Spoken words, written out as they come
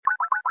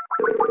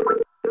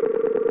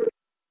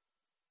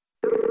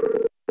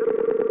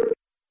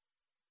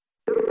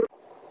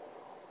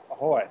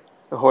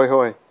Ahoy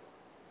hoy.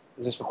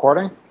 Is this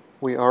recording?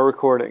 We are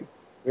recording.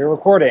 We're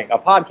recording a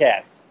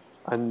podcast.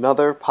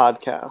 Another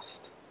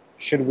podcast.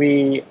 Should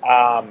we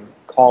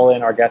call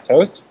in our guest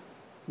host?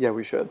 Yeah,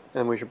 we should.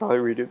 And we should probably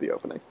redo the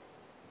opening.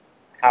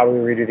 How do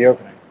we redo the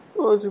opening?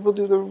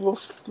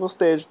 We'll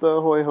stage the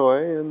hoy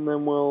hoy and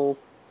then we'll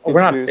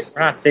we're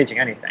not staging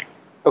anything.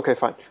 Okay,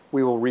 fine.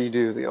 We will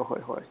redo the ahoy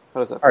hoy. How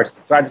does that feel? All right,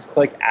 so I just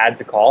click add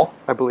to call?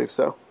 I believe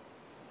so.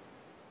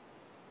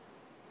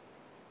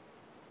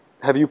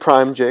 Have you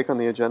primed Jake on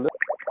the agenda?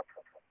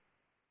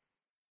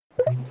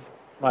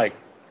 Mike.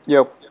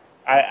 Yep.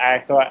 I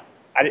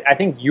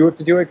think you have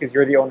to do it because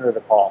you're the owner of the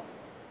call.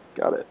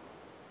 Got it.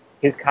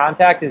 His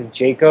contact is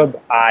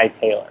Jacob I.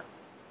 Taylor.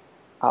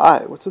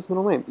 What's his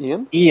middle name?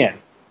 Ian? Ian.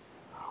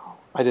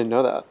 I didn't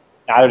know that.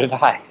 Neither did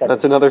I.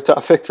 That's another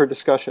topic for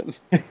discussion.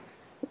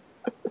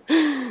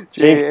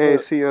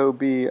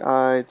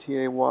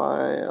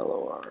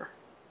 JACOBITAYLOR.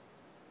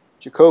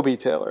 Jacoby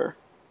Taylor.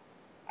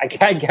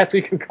 I guess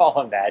we could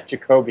call him that.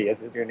 Jacoby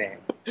is his new name.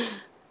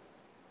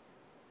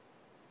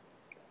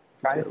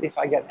 Trying to see if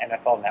I get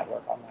NFL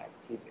Network on my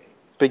TV.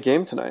 Big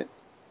game tonight.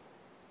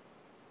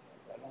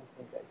 I don't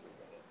think I do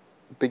get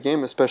it. Big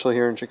game, especially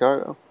here in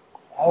Chicago.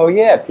 Oh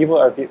yeah, people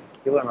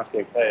must be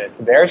excited.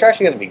 The Bears are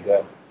actually going to be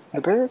good.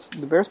 The Bears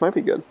might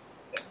be good.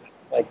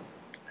 I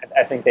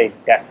think they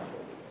definitely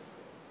will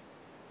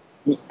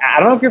be good. I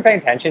don't know if you're paying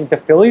attention. The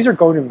Phillies are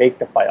going to make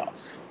the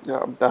playoffs.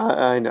 Yeah,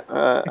 I know.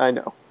 I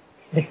know.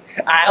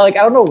 I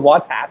don't know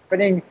what's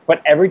happening,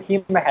 but every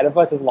team ahead of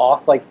us has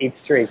lost 8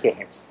 straight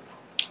games.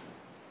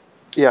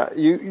 Yeah,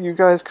 you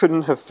guys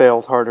couldn't have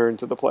failed harder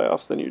into the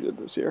playoffs than you did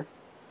this year.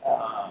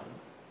 I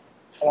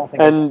don't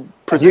think. And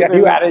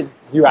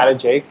you added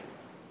Jake?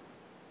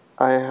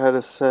 I had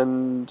to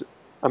send.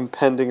 I'm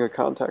pending a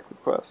contact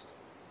request.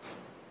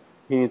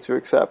 He needs to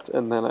accept,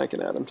 and then I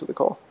can add him to the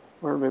call,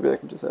 or maybe I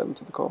can just add him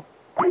to the call.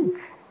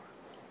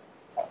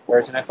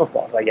 Thursday Night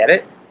Football. Do I get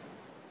it?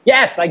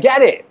 Yes, I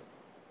get it.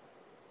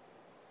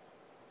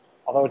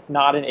 Although it's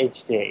not in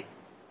HD.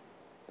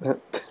 That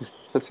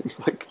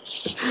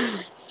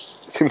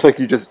seems like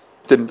you just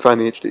didn't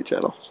find the HD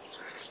channel.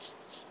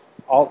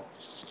 How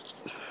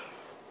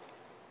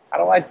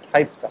do I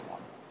type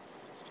someone?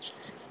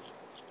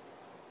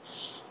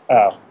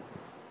 Oh.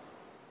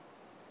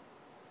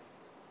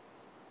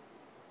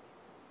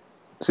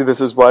 See,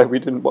 this is why we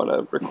didn't want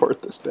to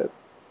record this bit.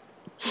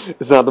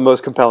 It's not the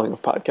most compelling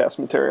of podcast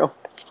material.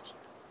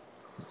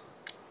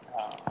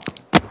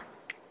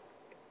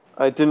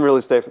 I didn't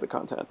really stay for the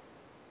content.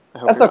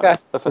 That's okay.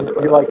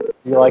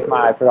 You like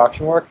my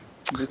production work?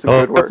 You did some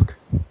good work.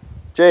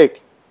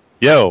 Jake.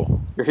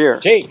 Yo. You're here.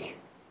 Jake.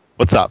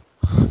 What's up?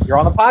 You're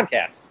on the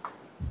podcast.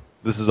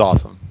 This is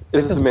awesome.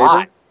 This is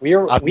amazing.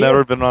 I've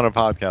never been on a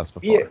podcast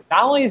before.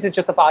 Not only is it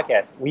just a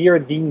podcast, we are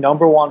the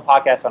 #1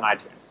 podcast on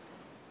iTunes.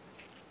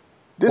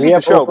 This is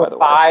the show, by the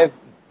way. 5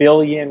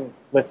 billion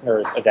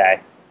listeners a day.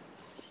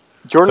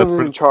 Jordan's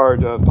in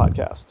charge of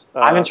podcast.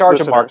 I'm in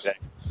charge of marketing.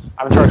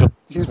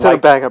 He's done a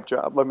backup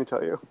job, let me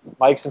tell you.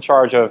 Mike's in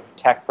charge of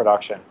tech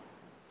production.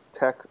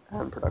 Tech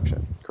and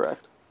production,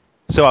 correct.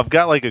 So I've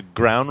got a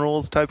ground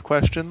rules type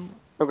question.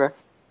 Okay.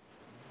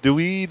 Do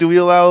we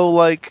allow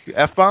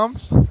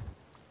F-bombs?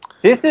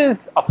 This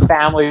is a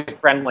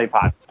family-friendly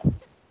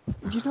podcast.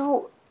 You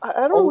know,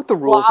 I don't know what the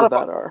rules of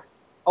that are.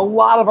 A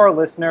lot of our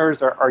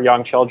listeners are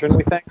young children,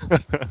 we think.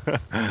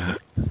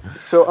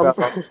 So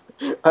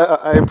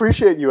I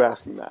appreciate you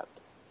asking that.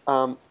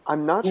 I'm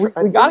not sure.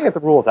 We got to get the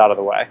rules out of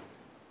the way.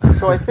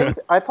 So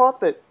I thought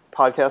that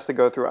podcasts that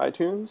go through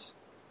iTunes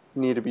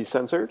need to be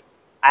censored.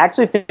 I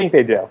actually think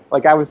they do.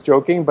 I was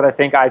joking, but I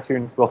think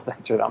iTunes will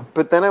censor them.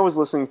 But then I was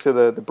listening to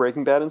the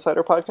Breaking Bad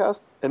Insider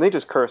podcast, and they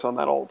just curse on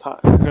that all the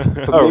time.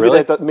 Oh,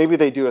 really? Maybe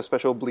they do a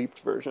special bleeped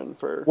version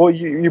for... Well,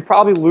 you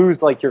probably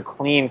lose, your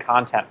clean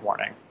content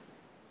warning.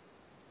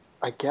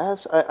 I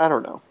guess. I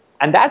don't know.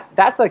 And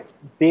that's a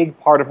big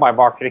part of my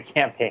marketing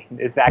campaign,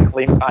 is that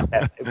clean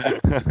content.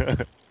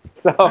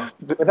 So,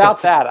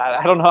 without that,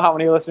 I don't know how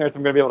many listeners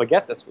I'm going to be able to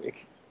get this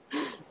week.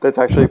 That's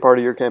actually part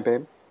of your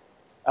campaign?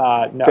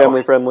 No.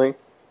 Family-friendly?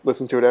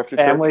 Listen to it after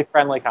church?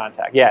 Family-friendly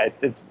contact. Yeah,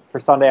 it's for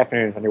Sunday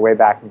afternoons on your way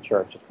back from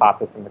church. Just pop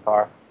this in the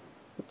car.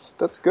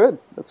 That's good.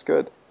 That's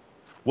good.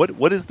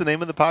 What is the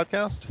name of the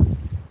podcast?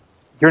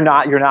 You're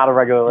not a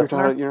regular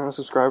listener? You're not a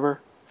subscriber?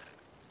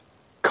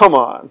 Come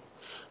on.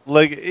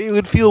 It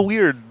would feel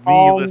weird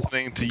me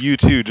listening to you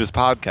two just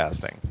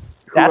podcasting.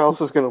 Who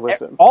else is going to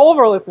listen? All of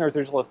our listeners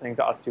are just listening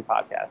to us two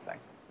podcasting.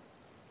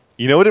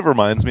 You know what it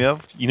reminds me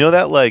of? You know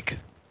that,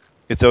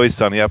 It's Always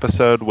Sunny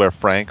episode where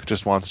Frank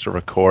just wants to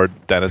record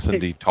Dennis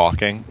and Dee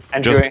talking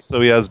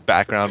so he has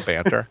background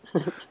banter?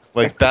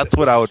 That's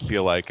what I would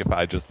feel like if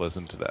I just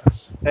listened to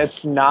this.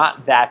 It's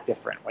not that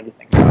different when you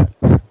think about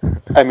it.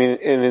 I mean,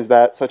 and is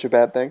that such a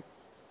bad thing?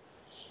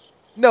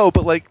 No,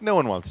 but, no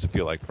one wants to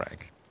feel like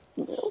Frank.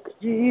 Okay.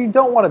 You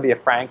don't want to be a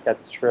Frank,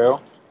 that's true.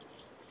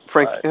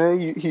 Frank,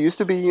 he used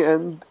to be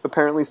and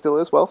apparently still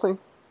is wealthy.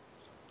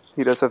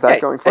 He does have that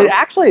going for him.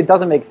 It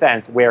doesn't make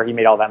sense where he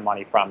made all that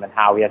money from and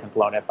how he hasn't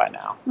blown it by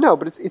now. No,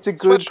 but it's a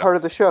good part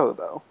of the show,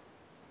 though.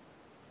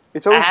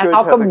 It's always And good how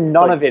to have come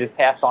none of it is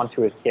passed on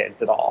to his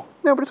kids at all?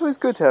 No, but it's always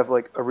good to have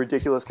like a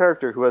ridiculous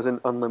character who has an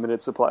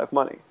unlimited supply of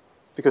money,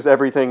 because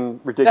everything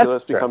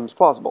ridiculous true. becomes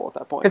plausible at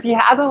that point. Because he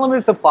has an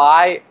unlimited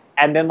supply,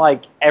 and then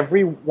like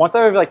once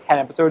every like 10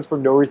 episodes, for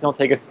no reason he'll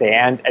take a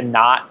stand and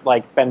not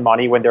like spend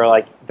money when they're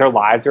like their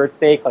lives are at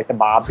stake. Like the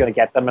mob's gonna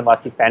get them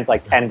unless he spends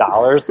like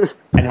 $10,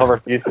 and he'll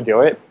refuse to do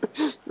it.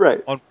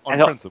 Right. On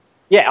And principle.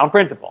 Yeah, on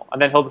principle.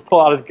 And then he'll just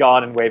pull out his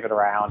gun and wave it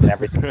around, and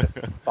everything just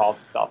solves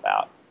itself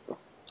out.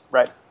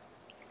 Right.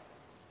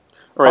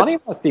 All right. Sonny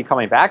must be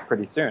coming back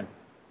pretty soon.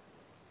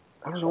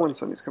 I don't know when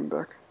Sonny's coming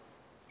back.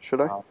 Should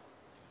I? Oh.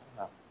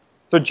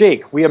 So,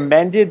 Jake, we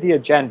amended the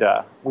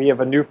agenda. We have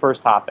a new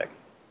first topic.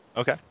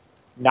 Okay.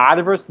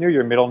 Neither of us knew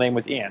your middle name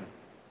was Ian.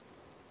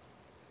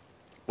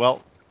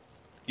 Well,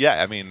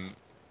 yeah, I mean,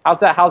 How's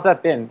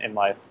that been in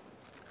life?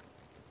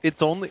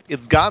 it's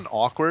gotten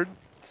awkward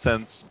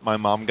since my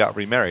mom got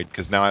remarried,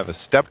 because now I have a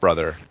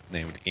stepbrother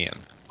named Ian.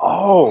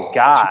 Oh,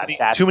 God.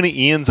 Too many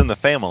Ians in the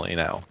family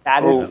now.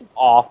 That is an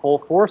awful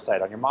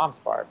foresight on your mom's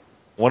part.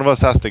 One of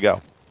us has to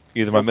go.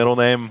 Either my middle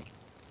name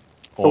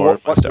So or my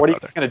what are stepbrother.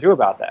 you going to do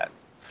about that?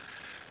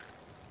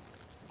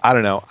 I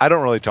don't know. I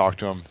don't really talk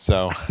to him,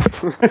 so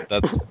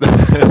that's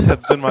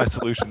been my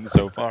solution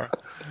so far.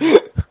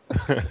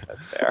 That's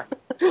fair.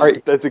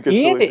 That's a good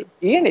solution.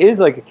 Ian is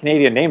like a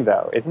Canadian name,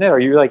 though, isn't it? Are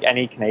you like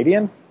any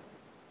Canadian?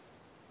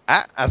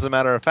 As a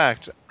matter of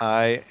fact,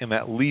 I am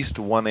at least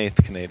 1/8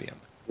 Canadian.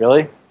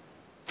 Really?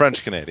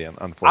 French Canadian,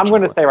 unfortunately. I'm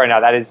going to say right now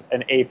that is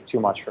an eighth too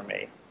much for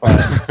me.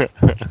 But,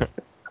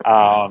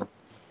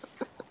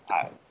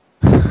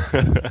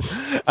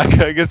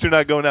 I guess you're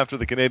not going after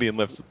the Canadian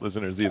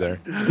listeners either.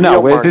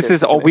 No, this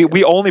is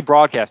we only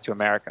broadcast to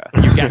America.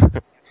 You can.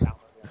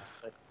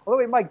 Oh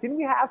wait, Mike, didn't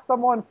we have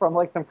someone from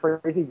like some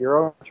crazy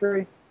Euro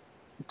country?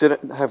 Did it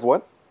have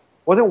what?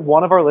 Wasn't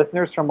one of our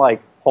listeners from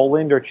like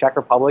Poland or Czech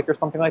Republic or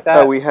something like that?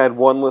 Oh, we had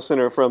one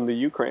listener from the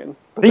Ukraine.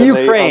 But The then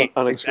Ukraine!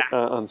 They Exactly.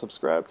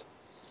 unsubscribed.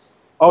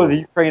 Oh, the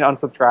Ukraine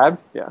unsubscribed?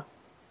 Yeah.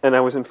 And I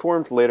was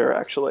informed later,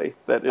 actually,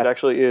 that it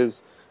actually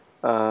is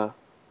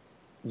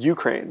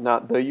Ukraine,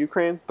 not the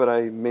Ukraine, but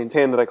I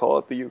maintain that I call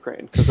it the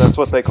Ukraine, because that's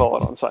what they call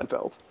it on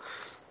Seinfeld.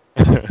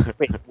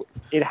 Wait,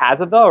 it has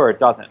it though, or it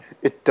doesn't?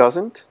 It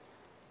doesn't,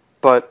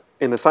 but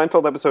in the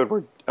Seinfeld episode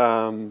where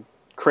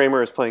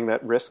Kramer is playing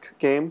that Risk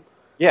game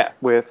Yeah.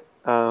 with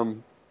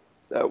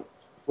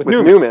With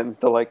Newman,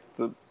 the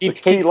He key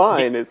takes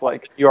line the is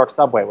like, New York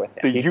subway with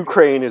him. the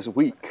Ukraine is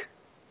weak.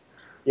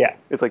 Yeah.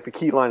 It's like the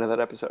key line of that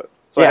episode.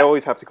 So Yeah. I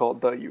always have to call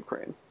it the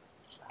Ukraine,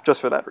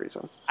 just for that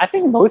reason. I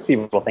think most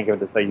people think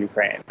of it as the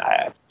Ukraine.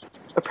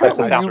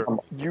 Apparently, That you,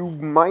 sounds- you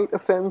might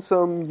offend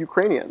some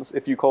Ukrainians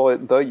if you call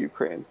it the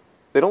Ukraine.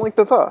 They don't like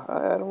the.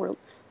 I don't really.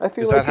 I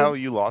feel Is like that how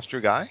you lost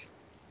your guy?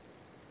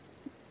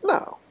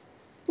 No.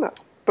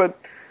 But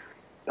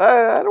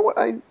I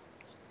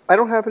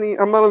don't have any.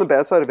 I'm not on the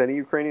bad side of any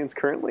Ukrainians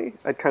currently.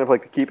 I'd kind of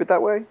like to keep it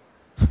that way.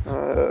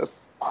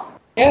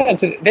 Yeah,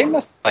 they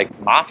must like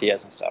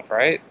mafias and stuff,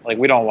 right? Like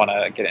we don't want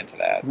to get into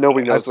that.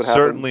 Nobody I've knows what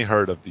happens. certainly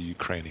heard of the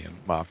Ukrainian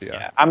mafia.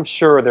 Yeah, I'm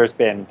sure there's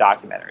been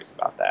documentaries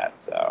about that.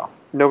 So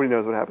Nobody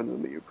knows what happens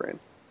in the Ukraine.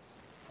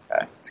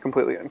 Okay. It's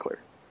completely unclear.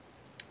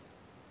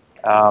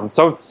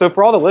 So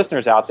for all the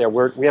listeners out there,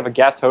 we have a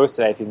guest host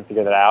today. If you can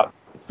figure that out,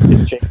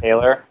 it's Jake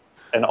Taylor,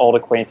 an old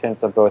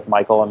acquaintance of both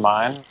Michael and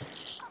mine,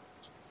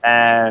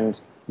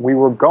 and we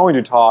were going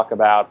to talk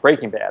about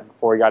Breaking Bad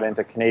before we got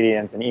into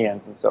Canadians and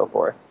Ians and so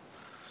forth.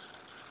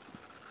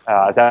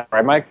 Is that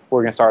right, Mike?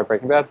 We're going to start with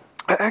Breaking Bad?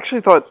 I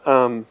actually thought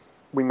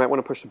we might want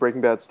to push the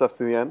Breaking Bad stuff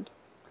to the end,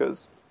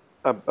 because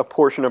a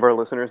portion of our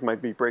listeners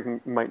might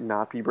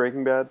not be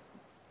Breaking Bad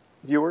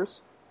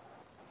viewers,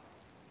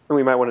 and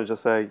we might want to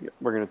just say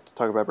we're going to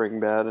talk about Breaking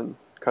Bad and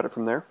cut it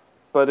from there.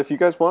 But if you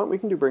guys want, we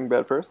can do Breaking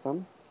Bad first.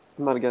 I'm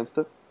not against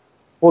it.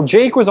 Well,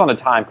 Jake was on a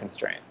time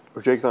constraint.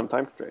 Or Jake's on a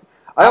time constraint.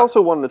 I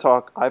also wanted to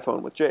talk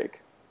iPhone with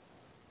Jake,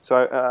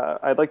 so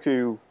I'd like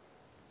to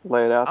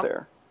lay it out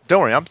there.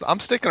 Don't worry, I'm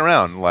sticking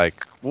around.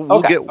 Like we'll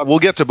Okay.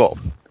 get to both.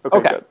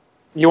 Okay, good.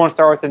 You want to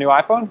start with the new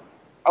iPhone?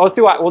 We'll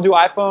do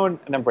iPhone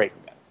and then Breaking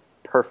Bad.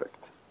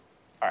 Perfect.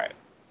 All right.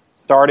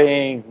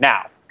 Starting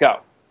now.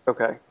 Go.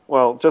 Okay.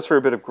 Well, just for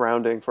a bit of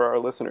grounding for our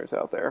listeners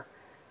out there,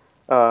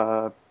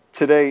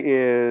 today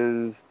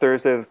is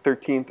Thursday, the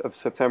 13th of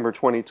September,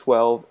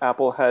 2012.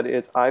 Apple had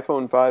its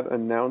iPhone 5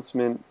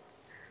 announcement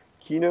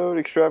keynote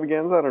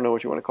extravaganza. I don't know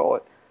what you want to call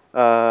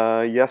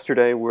it.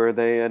 Yesterday, where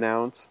they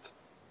announced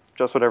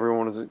just what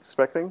everyone was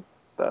expecting,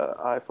 the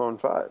iPhone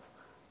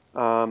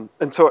 5.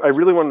 And so I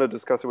really wanted to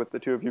discuss it with the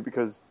two of you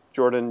because,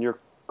 Jordan, you're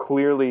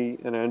clearly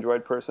an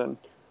Android person,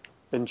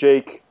 and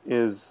Jake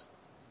is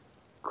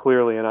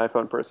clearly an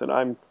iPhone person.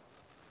 I'm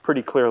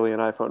pretty clearly an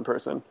iPhone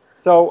person.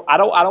 So I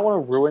don't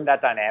want to ruin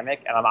that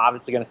dynamic, and I'm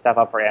obviously going to step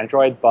up for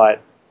Android, but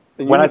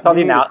And when you- I saw you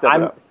the need to announcement, step it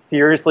I'm up.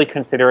 seriously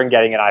considering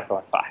getting an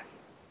iPhone 5.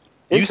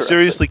 You Interesting.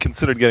 seriously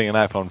considered getting an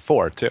iPhone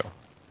 4 too.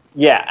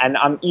 Yeah, and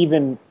I'm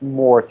even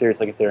more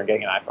seriously considering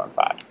getting an iPhone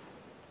 5.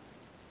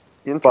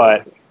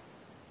 Interesting.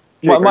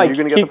 Jake, Mike, are you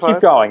going to get the 5?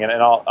 keep going, and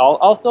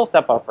I'll still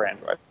step up for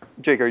Android.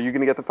 Jake, are you going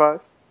to get the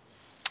 5?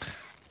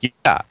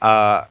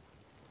 Yeah.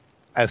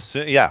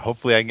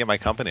 Hopefully I can get my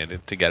company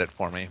to get it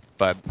for me.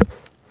 But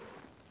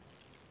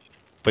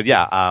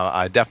yeah,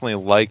 I definitely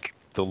like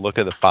the look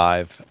of the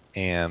 5,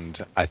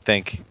 and I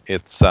think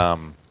it's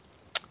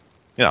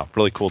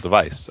really cool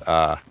device.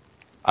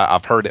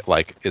 I've heard it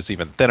like is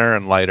even thinner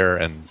and lighter,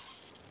 and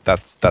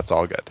that's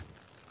all good.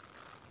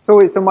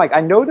 So Mike,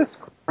 I know the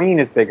screen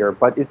is bigger,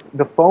 but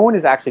the phone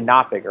is actually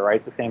not bigger, right?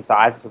 It's the same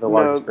size as the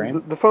larger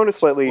screen. The phone is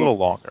slightly a little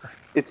longer.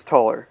 It's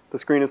taller. The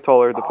screen is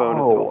taller. The phone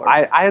is taller.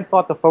 I had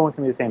thought the phone was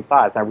going to be the same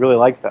size. And I really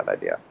liked that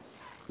idea.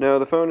 No,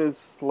 the phone is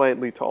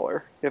slightly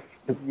taller. If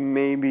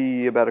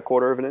maybe about a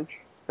quarter of an inch,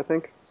 I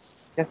think.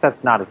 I guess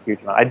that's not a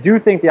huge amount. I do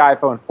think the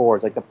iPhone 4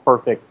 is like the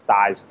perfect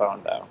size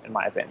phone, though, in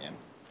my opinion.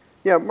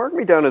 Yeah, mark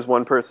me down as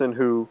one person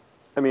who,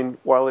 I mean,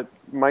 while it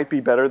might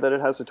be better that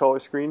it has a taller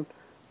screen,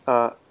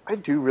 I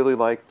do really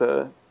like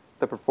the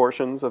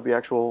proportions of the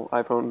actual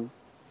iPhone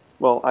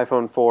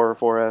 4,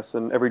 4S,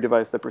 and every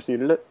device that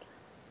preceded it.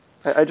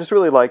 I just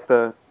really like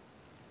the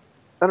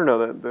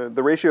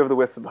ratio of the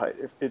width to the height.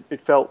 It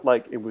felt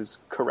like it was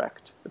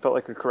correct. It felt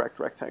like a correct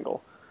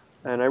rectangle.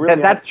 And I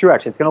really that's true,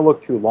 actually. It's going to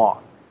look too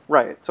long.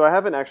 Right. So I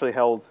haven't actually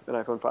held an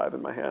iPhone 5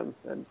 in my hand,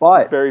 and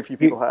but very few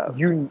people have.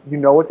 You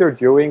know what they're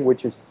doing,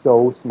 which is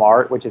so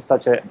smart, which is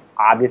such a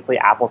obviously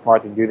Apple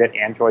smart thing to do that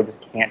Android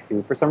just can't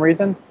do for some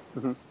reason,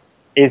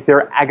 is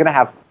they're going to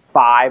have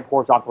 5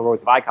 horizontal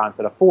rows of icons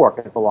instead of 4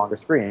 because it's a longer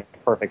screen. It makes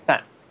perfect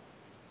sense.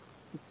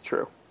 It's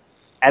true.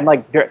 And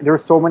like there are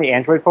so many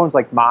Android phones,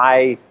 like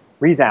my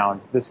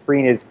Resound, the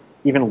screen is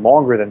even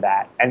longer than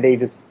that, and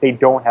they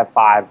don't have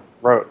 5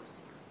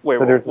 rows.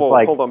 So there's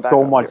just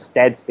so much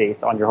dead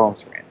space on your home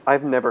screen.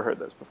 I've never heard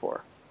this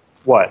before.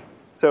 What?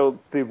 So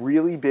the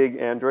really big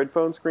Android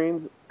phone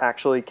screens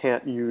actually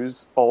can't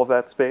use all of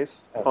that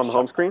space on the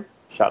home screen?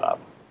 Shut up.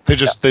 They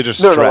just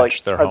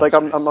stretch their home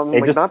screen.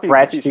 They just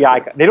stretch the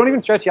icon. They don't even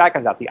stretch the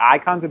icons out. The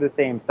icons are the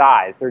same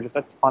size. There's just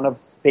a ton of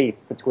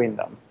space between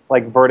them,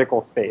 like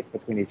vertical space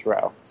between each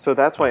row. So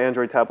that's why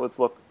Android tablets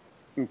look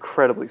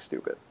incredibly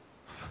stupid.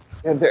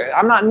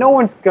 No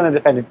one's going to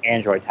defend an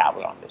Android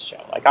tablet on this show.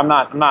 Like, I'm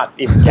not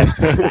even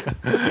getting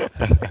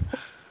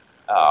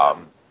that.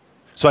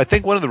 So I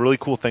think one of the really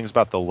cool things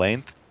about the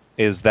length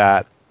is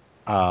that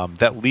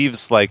that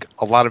leaves like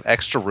a lot of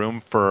extra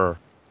room for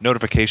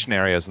notification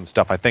areas and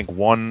stuff. I think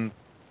one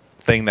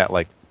thing that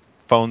like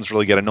phones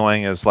really get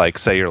annoying is like,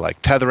 say you're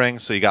like tethering,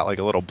 so you got like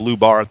a little blue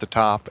bar at the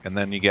top, and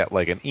then you get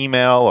like an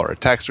email or a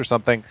text or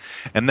something,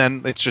 and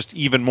then it's just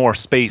even more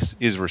space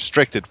is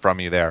restricted from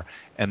you there,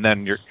 and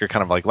then you're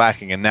kind of like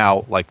lacking. And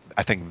now, like,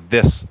 I think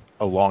this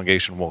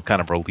elongation will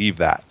kind of relieve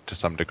that to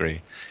some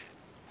degree.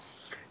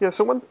 Yeah.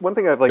 So one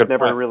thing I've like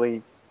never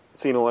really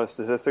seen a lot of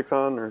statistics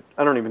on, or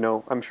I don't even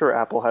know. I'm sure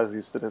Apple has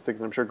these statistics,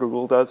 and I'm sure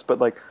Google does, but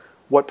like,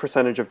 what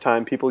percentage of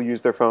time people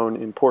use their phone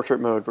in portrait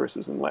mode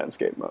versus in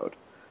landscape mode.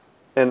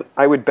 And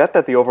I would bet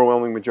that the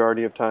overwhelming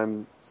majority of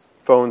time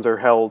phones are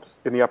held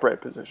in the upright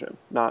position.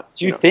 Not.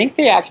 Do you think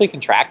they actually can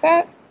track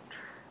that?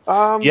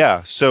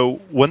 Yeah. So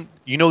when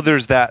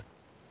there's that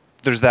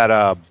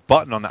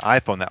button on the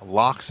iPhone that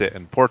locks it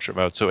in portrait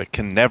mode, so it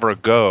can never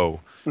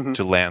go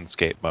to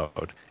landscape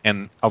mode,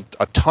 and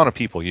a ton of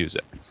people use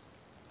it.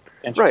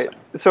 Right.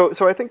 So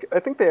I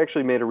think they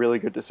actually made a really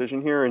good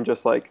decision here in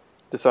just like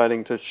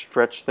deciding to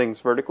stretch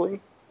things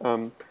vertically.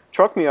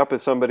 Chalk me up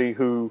as somebody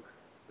who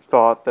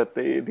thought that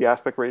the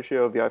aspect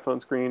ratio of the iPhone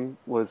screen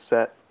was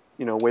set,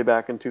 way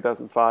back in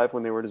 2005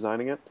 when they were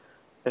designing it,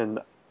 and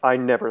I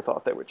never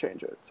thought they would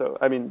change it. So,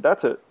 I mean,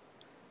 that's a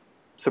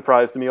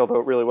surprise to me, although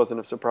it really wasn't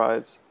a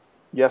surprise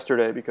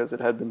yesterday because it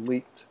had been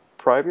leaked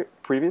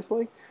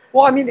previously.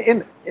 Well, I mean,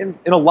 in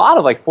a lot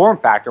of like form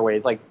factor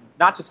ways, like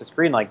not just the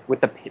screen, like with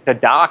the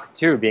dock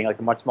too being like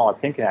a much smaller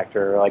pin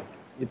connector, like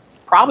it's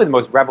probably the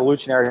most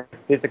revolutionary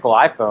physical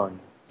iPhone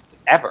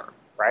ever,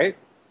 right?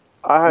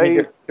 I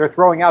mean, they're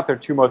throwing out their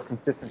 2 most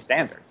consistent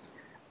standards.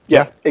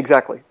 Yeah,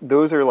 exactly.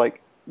 Those are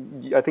like,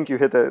 I think you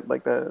hit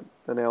the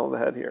nail on the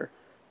head here,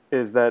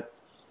 is that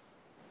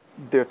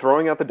they're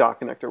throwing out the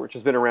dock connector, which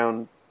has been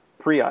around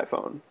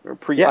pre-iPhone or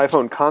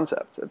pre-iPhone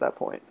concept at that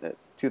point. At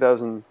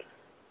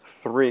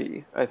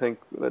 2003, I think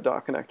the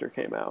dock connector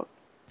came out,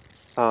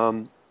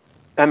 and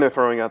they're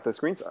throwing out the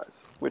screen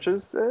size, which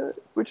is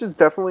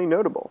definitely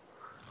notable.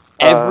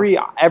 Every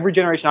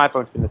generation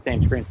iPhone's been the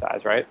same screen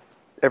size, right?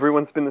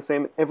 Everyone's been the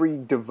same. Every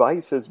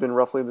device has been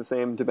roughly the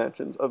same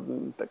dimensions of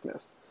the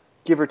thickness,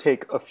 give or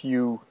take a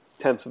few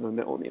tenths of a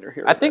millimeter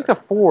here. I think the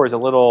 4 is a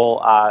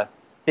little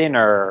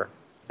thinner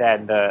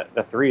than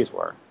the 3s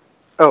were.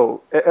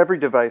 Oh, every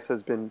device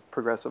has been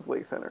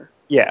progressively thinner.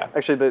 Yeah.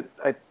 Actually,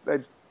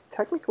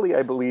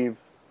 I believe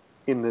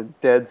in the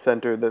dead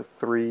center, the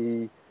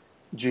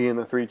 3G and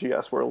the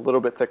 3GS were a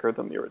little bit thicker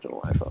than the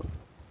original iPhone.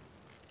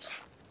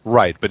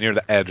 Right, but near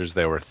the edges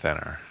they were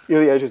thinner.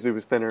 Near the edges it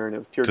was thinner, and it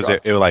was teardrop. Because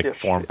it like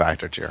form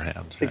factor to your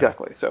hand.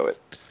 Exactly. So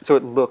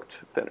it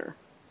looked thinner.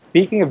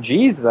 Speaking of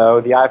Gs,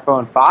 though, the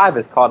iPhone 5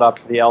 has caught up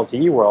to the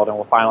LTE world, and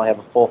we'll finally have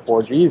a full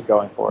 4 Gs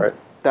going for it.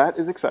 That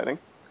is exciting.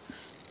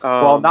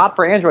 Well, not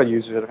for Android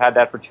users that have had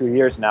that for 2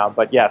 years now,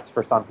 but yes,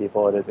 for some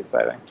people it is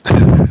exciting.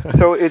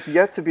 So it's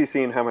yet to be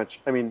seen how much.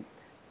 I mean,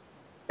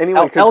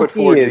 anyone could put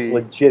LTE 4G. is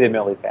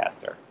legitimately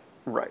faster.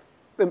 Right.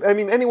 I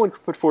mean, anyone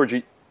could put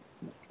 4G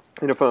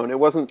in a phone. It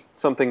wasn't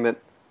something that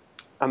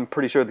I'm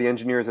pretty sure the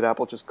engineers at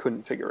Apple just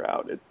couldn't figure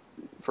out.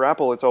 For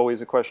Apple, it's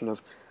always a question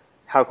of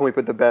how can we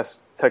put the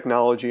best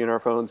technology in our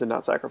phones and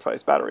not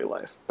sacrifice battery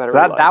life. So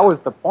that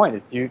was the point.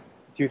 Is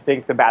do you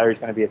think the battery is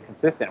going to be as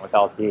consistent with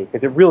LTE?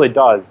 Because it really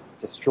does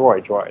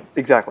destroy droids.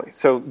 Exactly.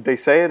 So they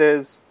say it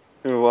is.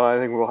 Well, I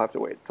think we'll have to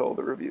wait till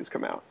the reviews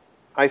come out.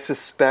 I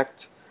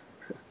suspect,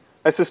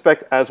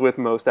 as with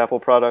most Apple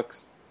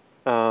products,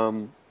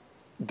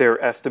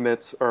 their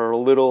estimates are a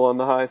little on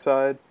the high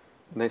side.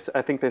 And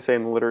I think they say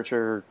in the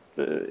literature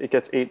it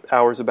gets 8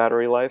 hours of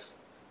battery life,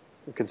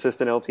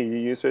 consistent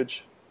LTE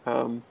usage.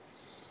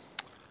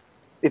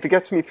 If it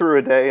gets me through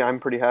a day, I'm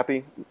pretty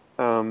happy.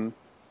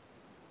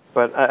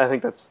 But I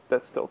think that's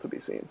still to be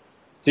seen.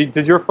 Do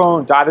either of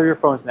your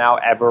phones now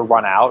ever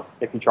run out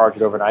if you charge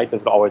it overnight?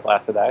 Does it always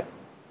last a day?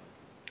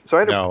 So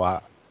I go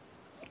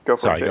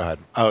ahead.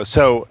 Oh,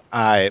 so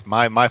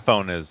my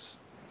phone is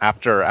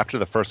after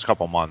the first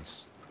couple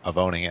months of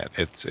owning it,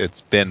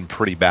 it's been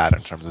pretty bad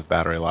in terms of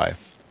battery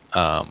life.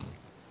 And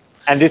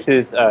this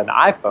is an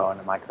iPhone,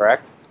 am I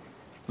correct?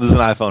 This is an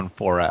iPhone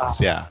 4S.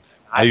 Yeah,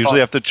 I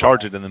usually have to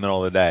charge it in the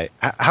middle of the day.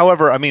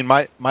 However, I mean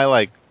my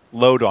like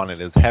load on it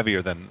is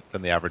heavier than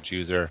the average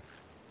user.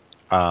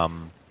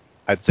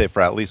 I'd say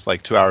for at least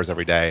like 2 hours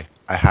every day,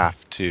 I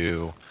have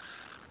to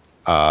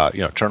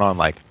turn on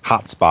like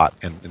hotspot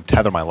and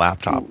tether my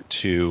laptop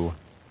to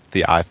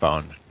the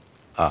iPhone.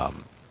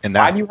 And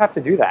why do you have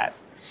to do that?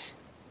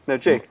 No,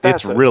 Jake,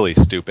 it's really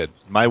stupid.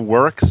 My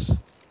work's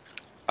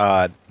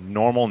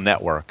normal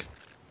network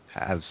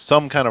has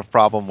some kind of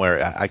problem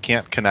where I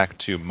can't connect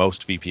to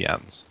most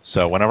VPNs.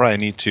 So whenever I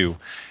need to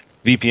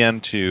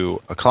VPN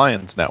to a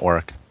client's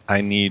network, I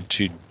need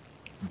to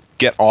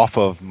get off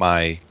of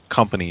my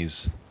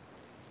company's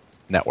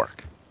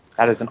network.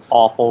 That is an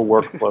awful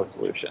workflow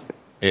solution.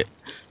 It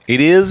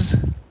is.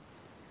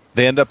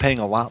 They end up paying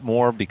a lot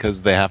more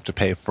because they have to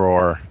pay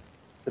for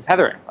the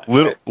tethering.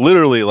 Right?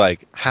 Literally,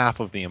 like half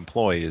of the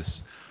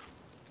employees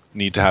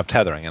need to have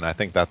tethering, and I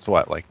think that's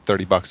what, like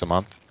 $30 a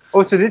month.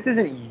 Oh, so this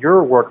isn't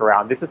your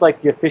workaround. This is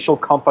like the official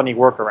company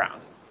workaround.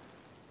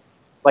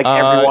 Like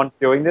everyone's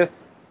doing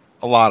this.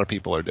 A lot of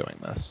people are doing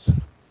this.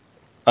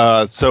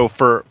 So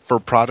for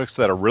projects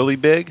that are really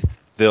big,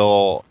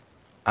 I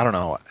don't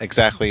know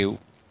exactly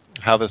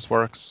how this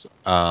works,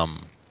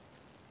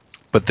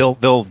 but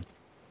they'll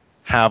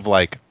have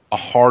like a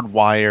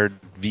hardwired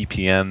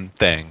VPN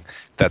thing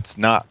that's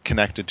not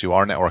connected to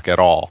our network at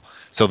all.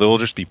 So there will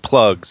just be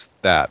plugs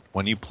that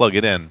when you plug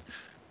it in,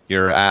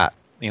 you're at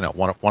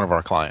one of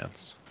our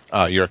clients.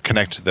 You're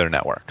connected to their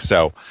network.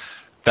 So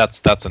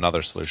that's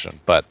another solution,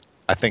 but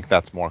I think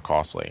that's more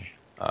costly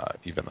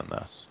even than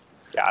this.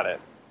 Got it.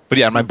 But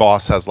yeah, my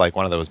boss has like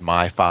one of those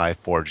MiFi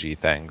 4G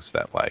things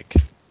that like,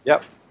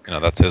 yep,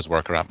 that's his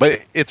workaround.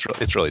 But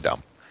it's really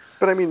dumb.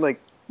 But I mean, like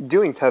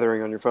doing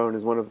tethering on your phone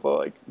is one of the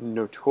like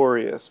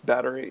notorious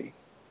battery.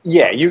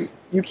 Yeah,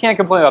 you can't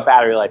complain about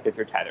battery life if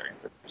you're tethering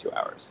for 2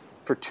 hours.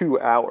 For 2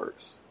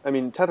 hours, I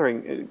mean,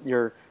 tethering.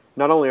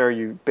 Not only are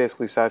you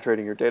basically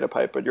saturating your data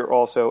pipe, but you're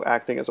also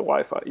acting as a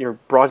Wi-Fi. You're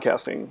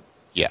broadcasting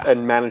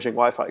and managing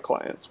Wi-Fi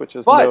clients, which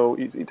is no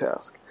easy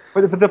task.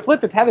 But the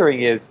flip to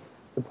tethering is.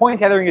 The point of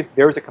tethering is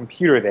there's a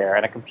computer there,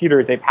 and a computer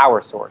is a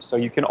power source, so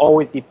you can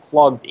always be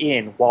plugged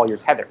in while you're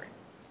tethering.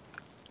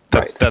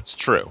 That's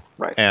true.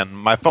 Right. And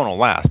my phone will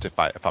last if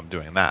I'm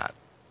doing that.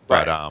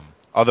 But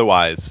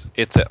otherwise,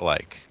 it's at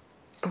like.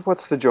 But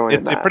what's the joy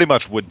in that? It pretty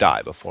much would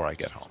die before I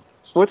get home.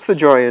 What's the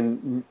joy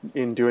in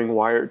doing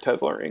wired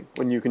tethering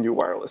when you can do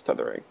wireless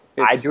tethering?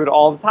 I do it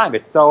all the time.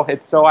 It's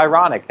so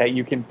ironic that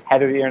you can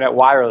tether the internet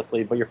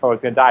wirelessly, but your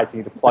phone's going to die, so you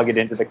need to plug it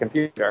into the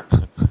computer.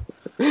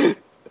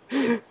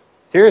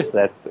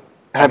 Seriously, that's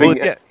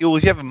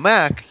if you have a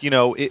Mac,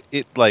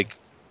 it like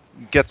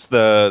gets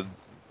the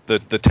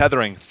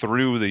tethering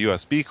through the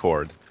USB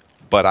cord,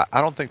 but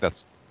I don't think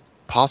that's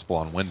possible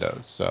on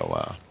Windows.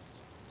 So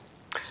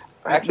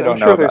I'm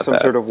sure there's some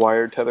sort of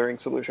wired tethering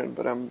solution,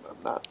 but I'm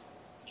not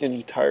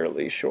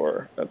entirely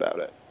sure about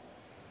it.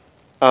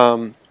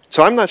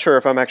 So I'm not sure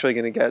if I'm actually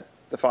going to get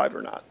the 5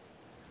 or not.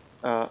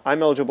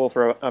 I'm eligible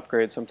for an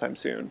upgrade sometime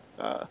soon,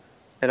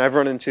 and I've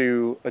run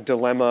into a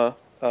dilemma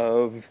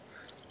of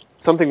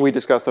something we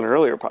discussed on an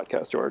earlier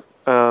podcast, George,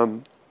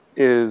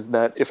 is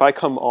that if I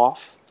come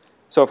off,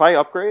 so if I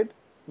upgrade,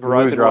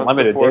 Verizon wants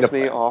to force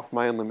me off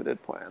my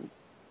unlimited plan,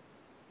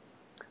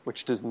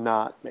 which does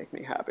not make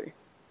me happy.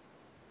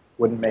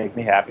 Wouldn't make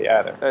me happy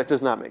either. It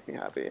does not make me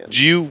happy.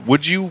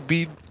 Would you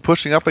be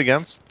pushing up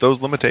against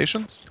those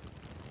limitations?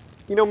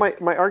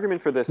 My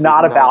argument for this is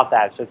not about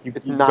that. It's just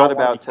it's not don't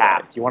about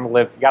tapped. You want to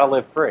live. You got to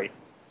live free.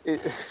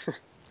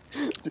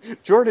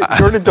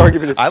 Jordan's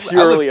argument is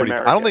purely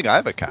American. I don't think I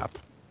have a cap.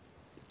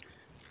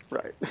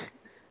 Right.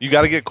 You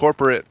got to get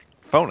corporate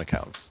phone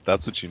accounts.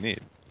 That's what you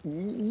need.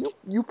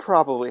 You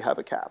probably have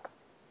a cap.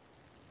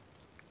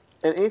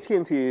 And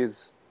AT&T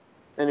is,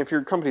 and if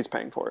your company's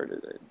paying for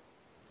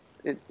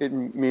it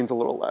means a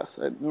little less.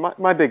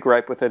 My big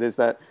gripe with it is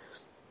that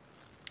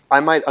I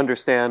might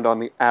understand on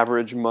the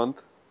average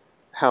month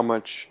how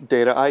much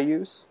data I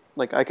use.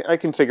 Like, I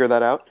can figure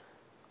that out.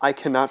 I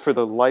cannot, for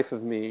the life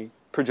of me,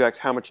 project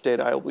how much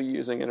data I will be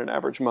using in an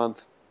average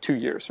month 2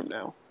 years from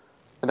now.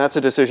 And that's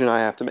a decision I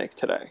have to make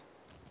today.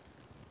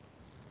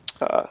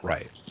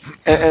 Right.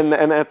 And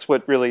that's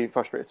what really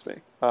frustrates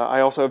me.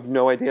 I also have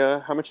no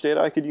idea how much data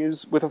I could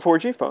use with a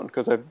 4G phone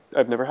because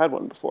I've never had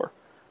one before.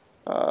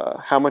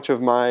 How much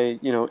of my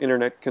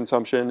internet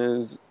consumption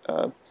is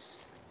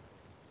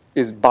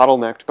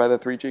bottlenecked by the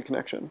 3G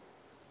connection?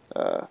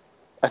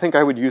 I think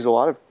I would use a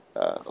lot of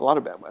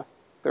bandwidth.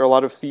 There are a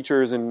lot of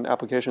features and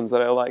applications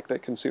that I like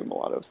that consume a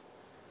lot of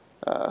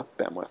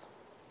bandwidth.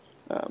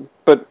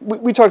 But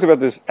we talked about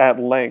this at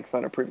length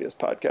on a previous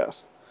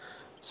podcast.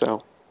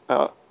 So.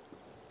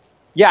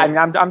 Yeah, I mean,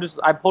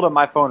 I pulled up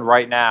my phone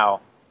right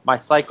now. My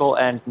cycle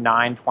ends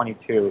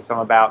 9/22, so I'm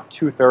about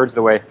 2/3 of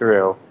the way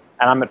through,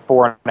 and I'm at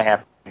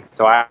 4.5.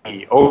 So I'd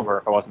be over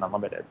if it wasn't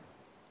unlimited.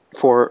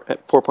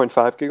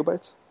 4.5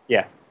 gigabytes?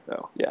 Yeah.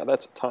 Oh, yeah,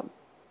 that's a ton.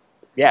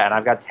 Yeah, and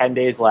I've got 10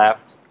 days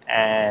left,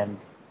 and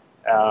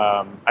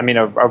a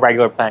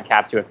regular plan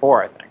caps you at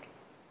 4, I think,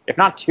 if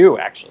not 2,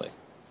 actually.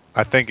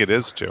 I think it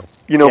is 2.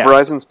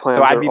 Verizon's plans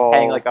so are I'd be all...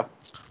 paying like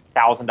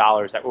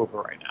 $1,000 at Uber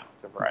right now.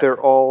 They're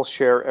all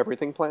share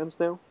everything plans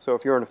now. So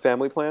if you're on a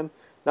family plan,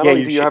 not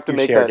only do you have to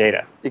make share that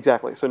data.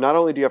 Exactly. So not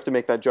only do you have to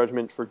make that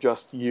judgment for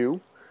just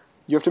you,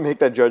 you have to make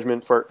that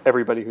judgment for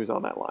everybody who's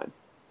on that line.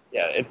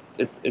 Yeah,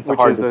 it's a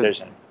hard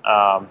decision.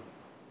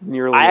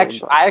 Nearly I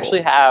impossible.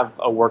 actually have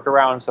a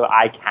workaround so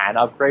I can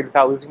upgrade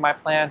without losing my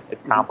plan.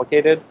 It's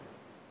complicated.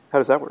 How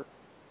does that work?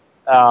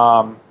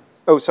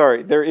 Oh,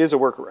 sorry. There is a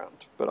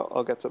workaround, but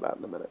I'll get to that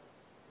in a minute.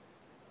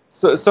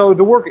 So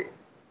the work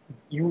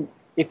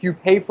if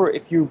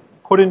you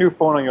put a new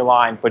phone on your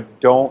line but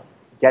don't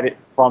get it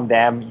from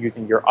them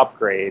using your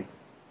upgrade,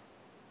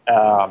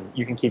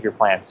 you can keep your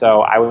plan.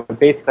 So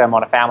I'm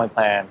on a family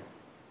plan.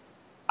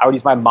 I would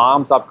use my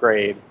mom's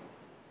upgrade,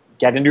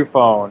 get a new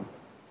phone,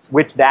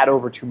 switch that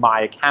over to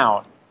my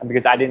account, and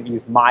because I didn't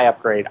use my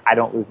upgrade, I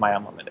don't lose my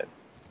unlimited.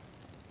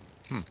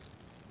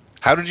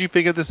 How did you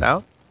figure this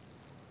out?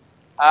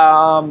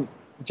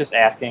 Just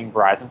asking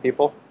Verizon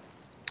people.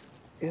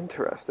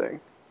 Interesting.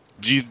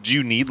 Do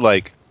you need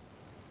like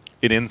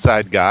an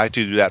inside guy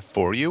to do that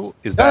for you?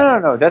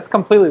 No. That's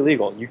completely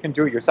legal. You can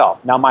do it yourself.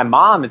 Now, my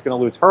mom is going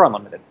to lose her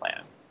unlimited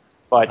plan,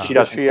 but she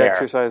doesn't care.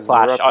 Exercises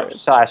her upgrade.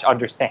 /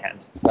 understand.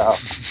 So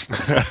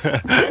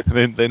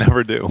they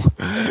never do.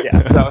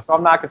 Yeah. So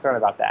I'm not concerned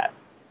about that.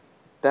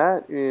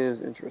 That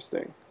is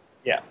interesting.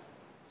 Yeah.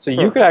 So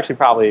you could actually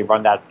probably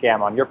run that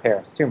scam on your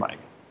parents too, Mike.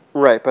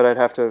 Right, but I'd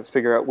have to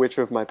figure out which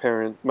of my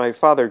parents. My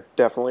father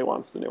definitely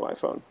wants the new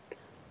iPhone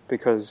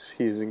because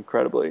he's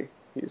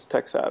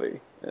tech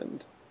savvy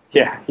and.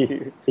 Yeah,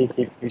 he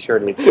sure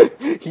needs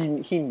it.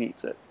 he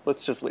needs it.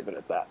 Let's just leave it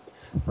at that.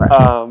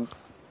 Right.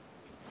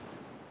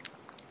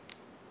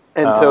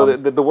 So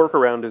the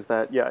workaround is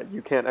that,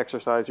 you can't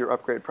exercise your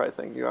upgrade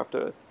pricing. You have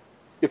to,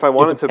 if I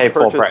wanted to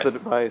purchase the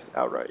device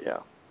outright,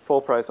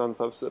 full price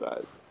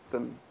unsubsidized,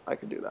 then I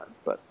could do that.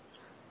 But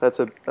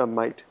that's a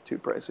mite too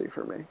pricey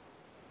for me.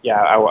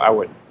 Yeah, I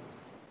would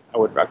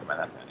recommend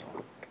that to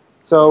anyone.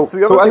 So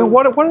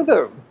what are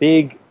the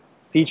big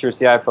features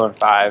the iPhone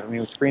 5? I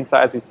mean, screen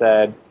size, we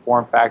said,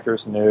 form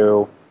factor's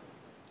new,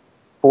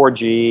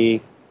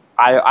 4G,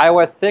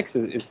 iOS 6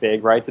 is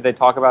big, right? Did they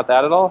talk about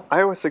that at all?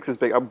 iOS 6 is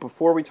big.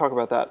 Before we talk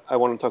about that, I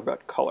want to talk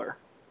about color.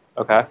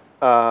 Okay.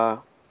 I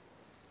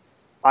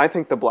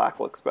think the black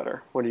looks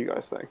better. What do you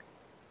guys think?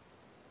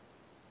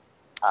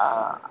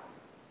 I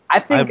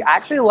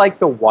actually like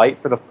the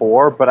white for the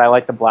 4, but I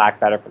like the black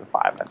better for the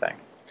 5, I think.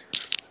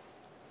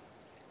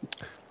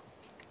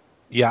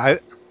 Yeah,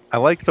 I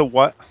like the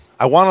what.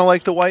 I want to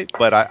like the white,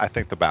 but I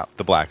think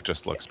the black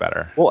just looks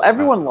better. Well,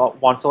 everyone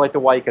wants to like the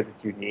white because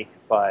it's unique,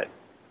 but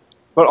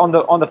on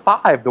the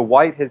 5, the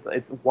white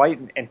it's white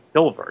and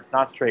silver. It's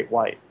not straight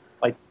white.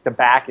 Like the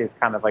back is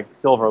kind of like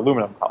silver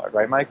aluminum colored,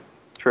 right, Mike?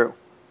 True.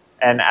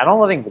 And I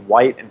don't think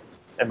white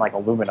and like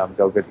aluminum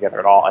go good together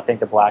at all. I think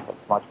the black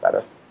looks much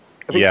better.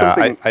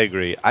 I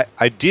agree.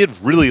 I did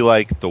really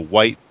like the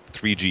white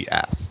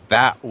 3GS.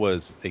 That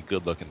was a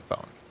good looking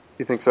phone.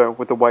 You think so?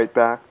 With the white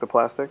back, the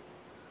plastic?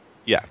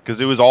 Yeah, because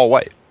it was all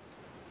white.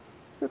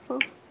 It's a good phone.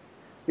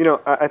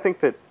 I think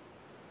that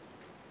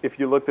if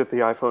you looked at the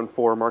iPhone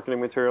 4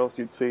 marketing materials,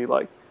 you'd see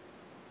like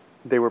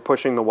they were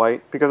pushing the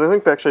white because I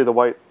think actually the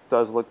white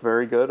does look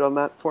very good on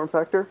that form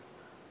factor.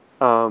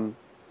 On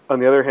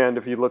the other hand,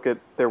 if you look at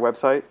their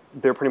website,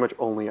 they're pretty much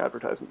only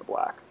advertising the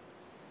black,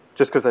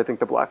 just because I think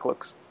the black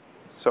looks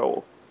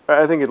so.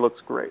 I think it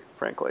looks great,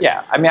 frankly.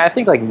 Yeah, I mean, I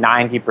think like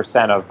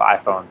 90% of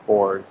iPhone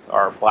 4s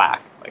are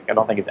black. Like, I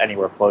don't think it's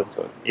anywhere close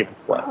to an even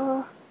split.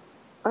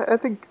 I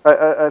think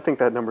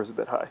that number's a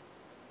bit high.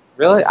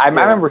 Really? I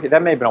remember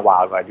that may have been a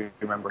while ago. I do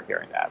remember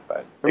hearing that,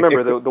 but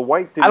remember the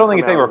white didn't. I don't think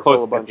it's anywhere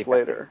close a bunch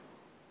later.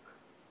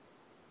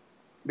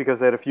 because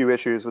they had a few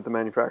issues with the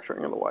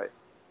manufacturing of the white.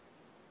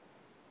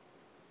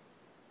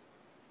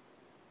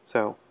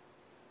 So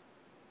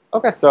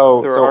Okay,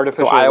 so there are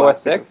artificial iOS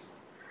elasticity. 6?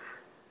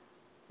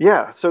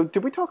 Yeah. So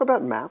did we talk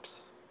about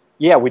maps?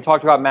 Yeah, we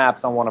talked about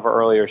maps on one of our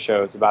earlier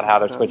shows about how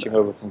they're switching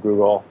over from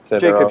Google to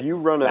Jake, their have you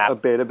run map. a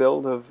beta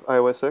build of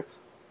iOS 6?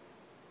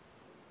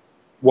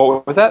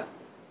 What was that?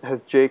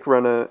 Has Jake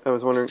run a? I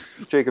was wondering,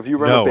 Jake, have you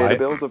run a beta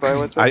build of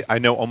iOS 6? I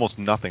know almost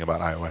nothing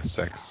about iOS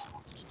 6.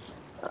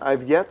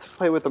 I've yet to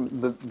play with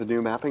the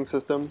new mapping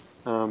system,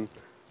 and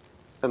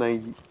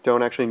I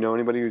don't actually know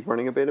anybody who's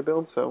running a beta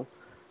build, so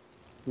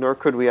nor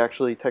could we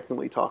actually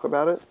technically talk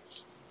about it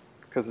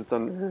because it's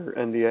under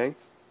NDA.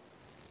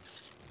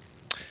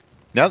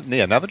 Now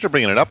that you're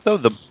bringing it up, though,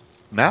 the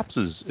Maps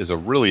is a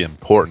really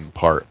important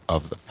part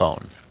of the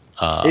phone.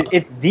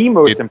 It's the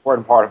most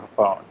important part of the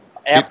phone.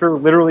 After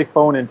literally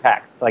phone and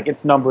text. Like,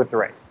 it's number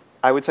 3.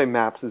 I would say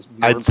Maps is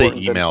more I'd say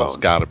important than email's phone.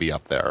 got to be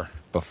up there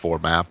before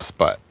Maps,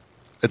 but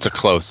it's a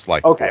close,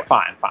 like, Okay,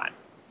 fourth. fine.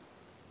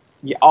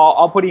 Yeah,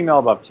 I'll put email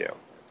above 2.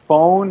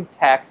 Phone,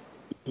 text,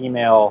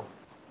 email,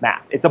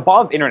 map. It's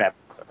above internet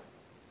browser.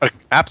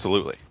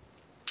 Absolutely.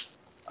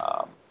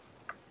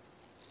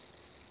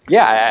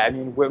 Yeah, I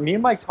mean, me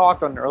and Mike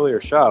talked on an earlier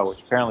show,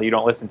 which apparently you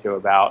don't listen to,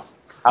 about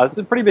how this is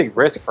a pretty big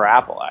risk for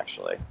Apple,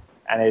 actually.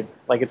 And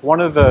it's one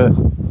of the,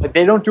 like,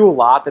 they don't do a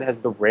lot that has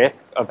the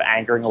risk of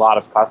angering a lot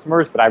of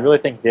customers, but I really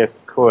think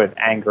this could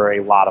anger a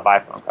lot of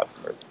iPhone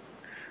customers.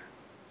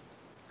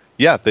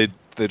 Yeah, they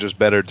just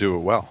better do it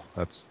well.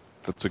 That's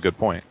a good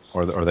point,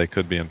 or they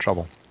could be in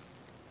trouble.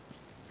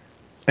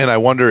 And I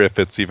wonder if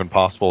it's even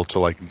possible to,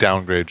 like,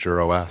 downgrade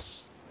your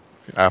OS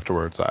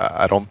afterwards.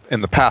 I don't. In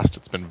the past,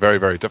 it's been very,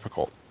 very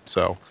difficult.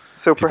 So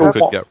people perhaps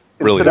could get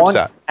really instead of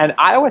upset. And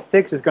iOS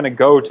 6 is going to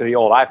go to the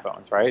old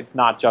iPhones, right? It's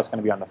not just going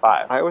to be on the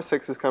 5. iOS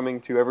 6 is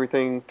coming to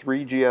everything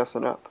 3GS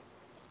and up.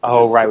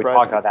 Oh, right. We surprising.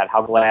 talked about that.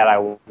 How glad I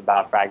was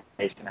about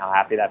fragmentation, how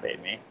happy that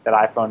made me. That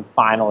iPhone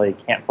finally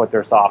can't put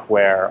their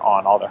software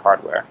on all their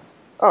hardware.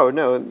 Oh,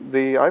 no.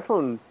 The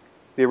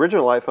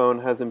original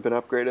iPhone hasn't been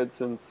upgraded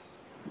since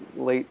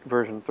late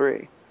version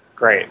 3.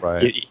 Great.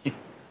 Right.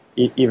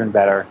 Even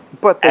better.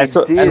 But they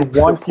did and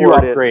once you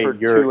support it upgrade, for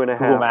your 2.5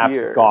 Google Maps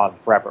years. is gone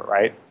forever,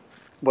 right?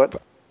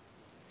 What?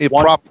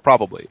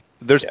 Probably.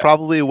 There's Yeah.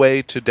 probably a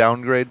way to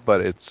downgrade, but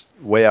it's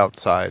way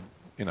outside,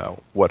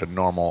 what a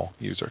normal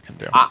user can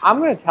do. I'm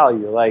going to tell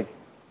you, like,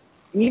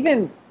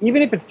 even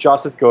if it's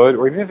just as good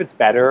or even if it's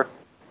better,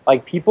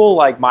 like, people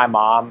like my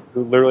mom,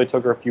 who literally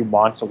took her a few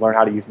months to learn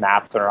how to use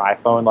Maps on her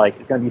iPhone, like,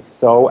 is going to be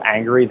so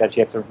angry that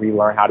she has to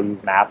relearn how to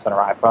use Maps on her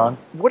iPhone.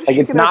 What is Like,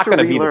 she it's gonna not have to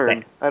gonna be the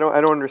relearn? same. I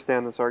don't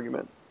understand this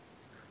argument.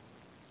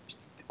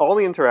 All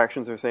the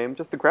interactions are the same,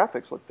 just the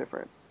graphics look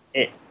different.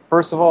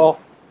 First of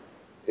all,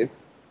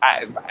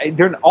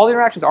 all the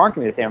interactions aren't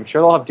going to be the same. I'm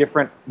sure they'll have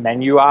different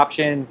menu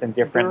options and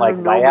different There are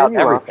like no layout,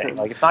 menu everything. options.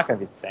 Like, it's not going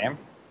to be the same.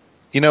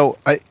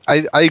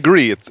 I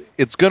agree.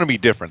 It's going to be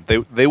different.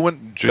 They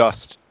wouldn't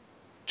just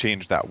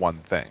change that one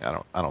thing.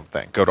 I don't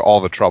think go to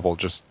all the trouble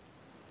just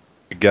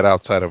to get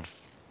outside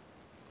of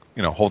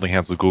holding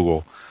hands with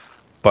Google.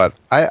 But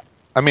I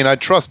mean I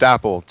trust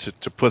Apple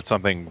to put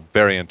something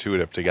very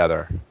intuitive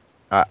together.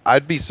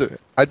 I'd be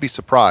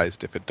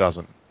surprised if it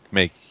doesn't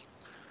make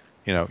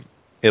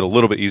it a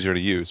little bit easier to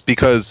use,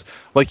 because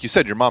like you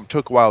said, your mom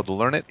took a while to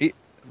learn it.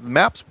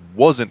 Maps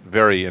wasn't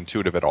very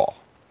intuitive at all.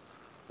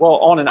 Well,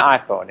 on an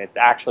iPhone, it's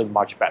actually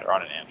much better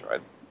on an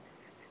Android.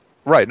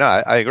 Right. No,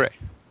 I agree.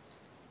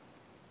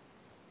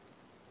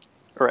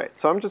 All right,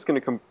 so I'm just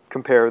going to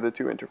compare the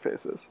two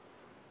interfaces.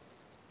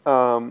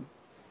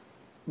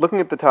 Looking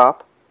at the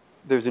top,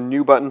 there's a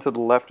new button to the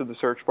left of the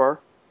search bar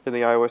in the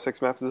iOS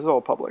 6 Maps. This is all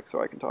public,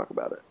 so I can talk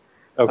about it.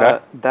 Okay.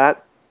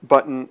 That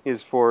button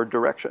is for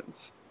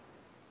directions.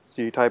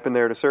 So you type in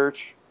there to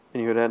search,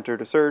 and you hit enter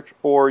to search,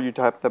 or you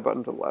type that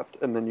button to the left,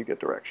 and then you get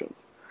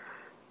directions.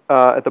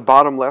 At the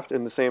bottom left,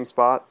 in the same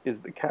spot,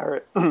 is the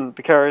caret,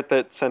 the caret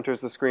that centers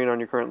the screen on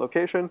your current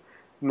location,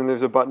 and then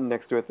there's a button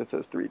next to it that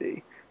says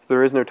 3D. So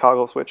there is no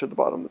toggle switch at the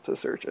bottom that says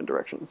search and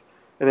directions.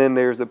 And then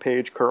there's a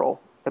page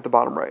curl at the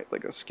bottom right,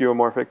 like a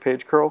skeuomorphic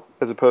page curl,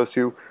 as opposed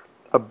to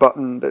a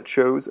button that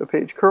shows a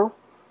page curl.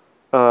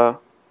 That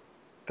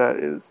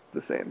is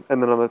the same.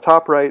 And then on the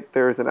top right,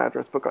 there is an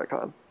address book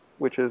icon,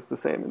 which is the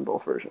same in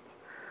both versions.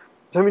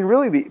 So, I mean,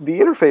 really, the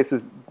interface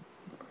is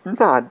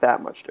not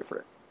that much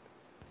different.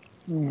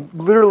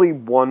 Literally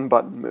one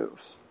button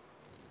moves.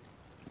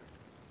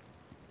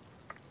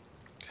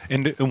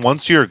 And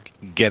once you're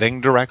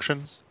getting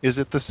directions, is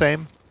it the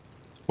same?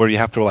 Where you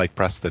have to like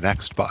press the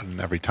next button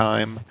every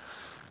time?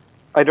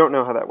 I don't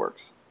know how that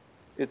works.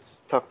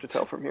 It's tough to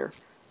tell from here.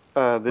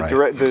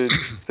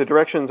 The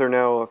directions are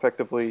now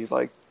effectively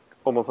like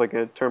almost like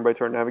a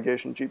turn-by-turn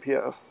navigation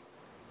GPS.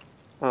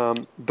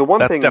 The one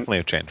That's thing definitely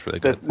a change for the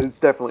good. that is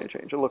definitely a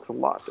change. It looks a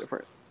lot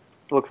different.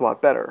 It looks a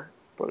lot better,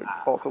 but it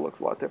also looks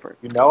a lot different.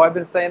 I've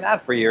been saying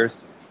that for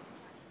years.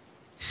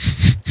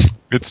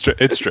 It's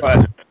true.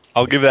 But-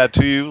 I'll give that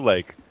to you.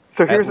 Like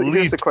So at here's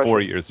least the question. 4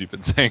 years you've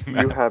been saying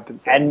that. You have been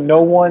saying And no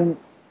one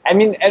I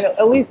mean,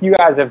 at least you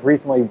guys have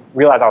recently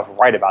realized I was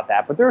right about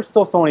that. But there's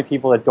still so many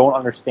people that don't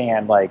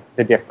understand like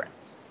the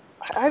difference.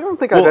 I don't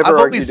think I've ever argued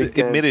always against...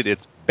 admitted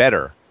it's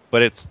better,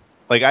 but it's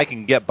like I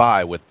can get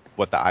by with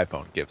what the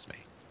iPhone gives me.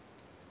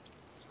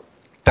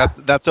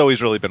 That's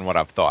always really been what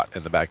I've thought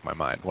in the back of my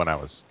mind when I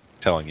was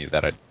telling you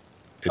that it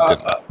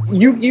didn't.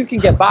 You can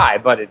get by,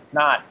 but it's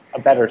not a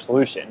better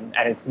solution,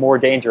 and it's more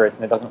dangerous,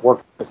 and it doesn't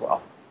work as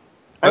well.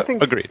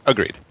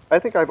 Agreed. I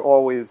think I've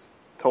always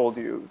told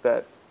you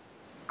that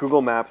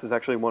Google Maps is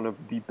actually one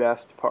of the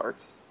best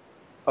parts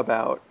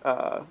about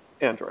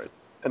Android,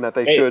 and that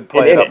they should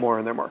play it up more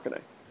in their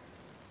marketing.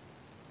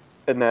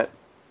 And that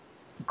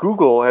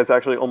Google has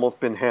actually almost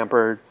been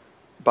hampered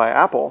by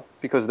Apple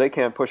because they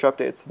can't push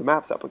updates to the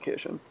Maps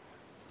application.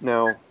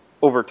 Now,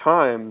 over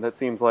time, that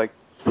seems like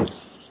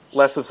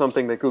less of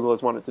something that Google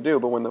has wanted to do,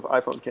 but when the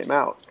iPhone came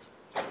out,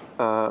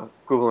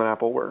 Google and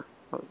Apple were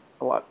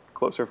a lot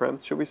closer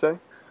friends, should we say?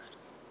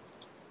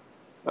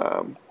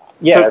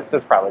 That's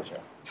probably true.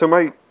 So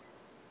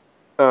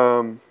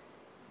one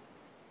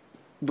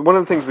of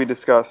the things we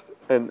discussed,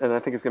 and I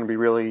think it's going to be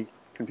really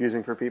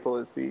confusing for people,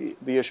 is the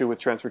issue with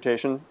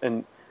transportation.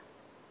 And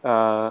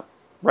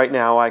right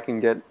now, I can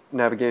get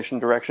navigation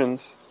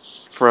directions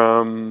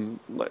from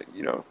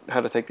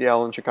how to take the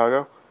L in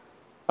Chicago,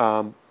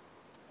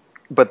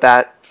 but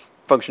that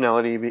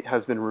functionality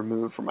has been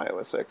removed from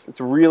iOS 6. It's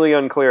really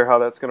unclear how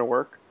that's going to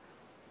work.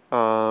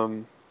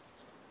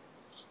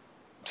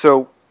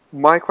 So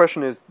my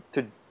question is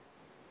to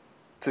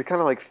kind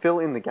of like fill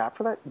in the gap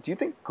for that. Do you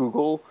think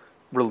Google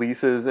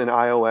releases an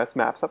iOS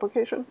Maps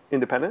application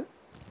independent?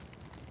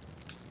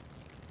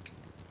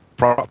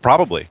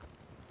 Probably.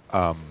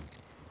 I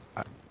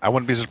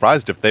wouldn't be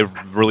surprised if they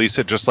release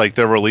it just like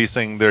they're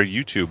releasing their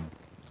YouTube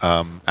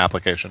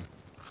application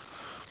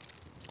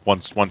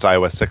once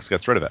iOS 6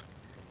 gets rid of it.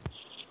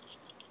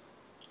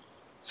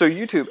 So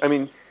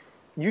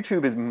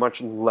YouTube is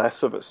much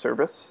less of a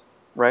service,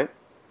 right?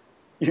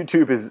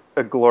 YouTube is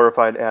a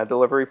glorified ad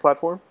delivery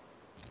platform,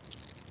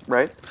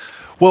 right?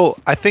 Well,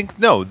 I think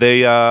no.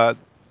 They're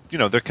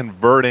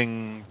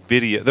converting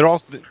video. They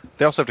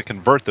also have to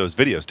convert those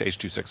videos to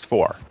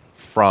H.264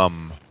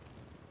 from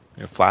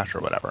Flash or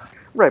whatever.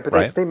 Right,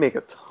 but they make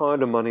a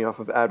ton of money off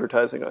of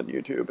advertising on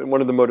YouTube, and one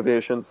of the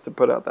motivations to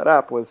put out that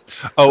app was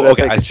they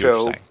could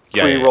show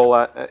pre-roll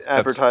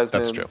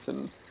advertisements. That's true.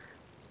 And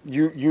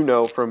you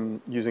know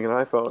from using an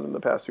iPhone in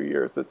the past few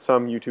years that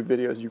some YouTube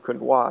videos you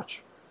couldn't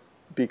watch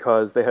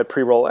because they had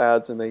pre-roll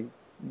ads and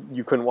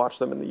you couldn't watch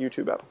them in the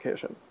YouTube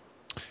application.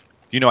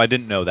 I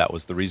didn't know that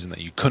was the reason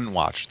that you couldn't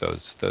watch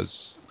those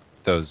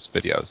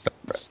videos.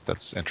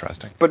 That's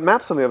interesting. But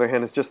Maps, on the other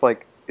hand, is just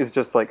like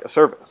a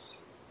service.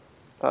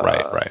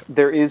 Right.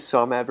 There is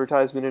some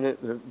advertisement in it,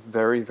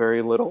 very,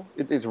 very little.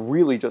 It's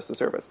really just a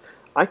service.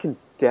 I can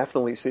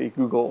definitely see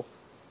Google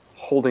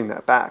holding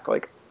that back.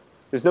 Like,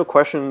 there's no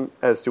question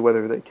as to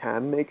whether they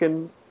can make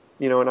an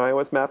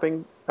iOS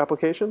mapping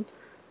application,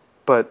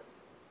 but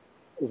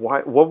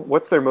why?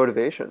 What's their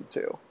motivation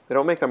to? They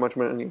don't make that much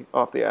money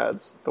off the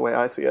ads, the way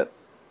I see it,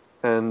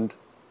 and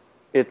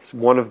it's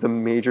one of the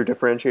major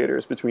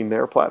differentiators between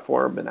their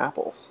platform and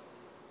Apple's.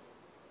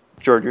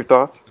 George, your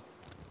thoughts?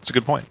 It's a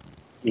good point.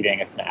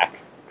 Eating a snack.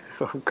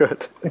 Oh,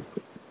 good.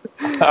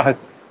 I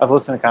was listening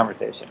to the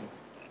conversation.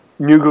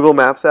 New Google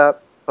Maps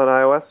app on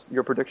iOS,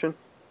 your prediction?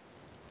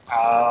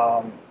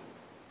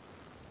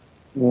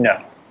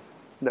 No.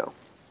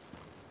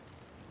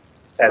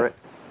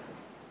 That's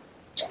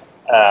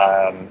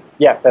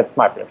that's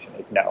my prediction.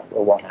 Is no, it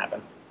won't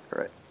happen. All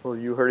right. Well,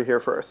 you heard it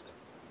here first.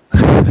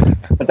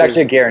 It's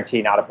actually a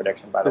guarantee, not a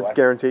prediction, by the way. It's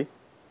guarantee.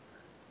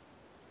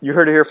 You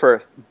heard it here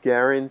first.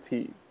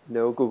 Guarantee.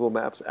 No Google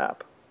Maps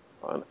app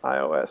on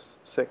iOS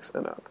 6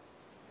 and up.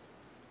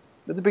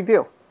 That's a big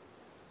deal.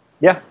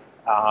 Yeah.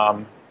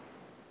 I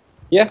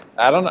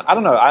don't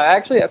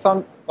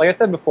know. Like I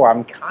said before,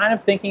 I'm kind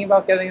of thinking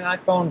about getting an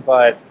iPhone,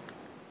 but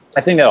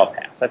I think that'll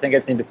pass. I think I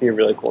just need to see a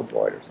really cool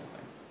Droid or something,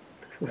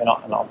 and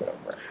I'll get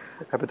over it.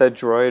 How about that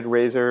Droid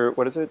Razr?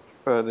 What is it?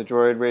 The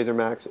Droid Razr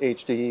Max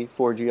HD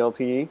 4G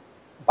LTE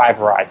by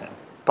Verizon.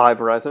 By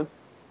Verizon.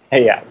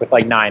 Hey, yeah, with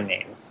like 9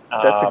 names.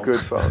 That's a good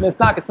phone. It's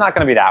not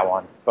going to be that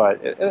one,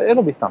 but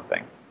it'll be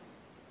something.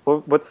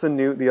 Well, what's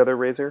the other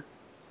Razr?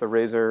 The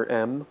Razr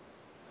M?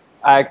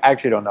 I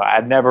actually don't know.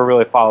 I've never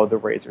really followed the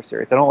Razr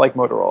series. I don't like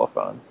Motorola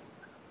phones.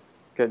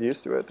 Get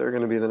used to it. They're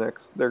going to be the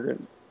next.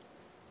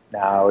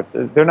 No,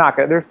 they're not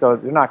going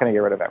to get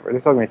rid of Ever. They're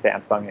still going to be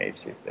Samsung and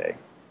HTC.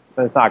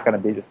 So it's not going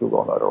to be just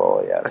Google and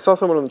Motorola yet. I saw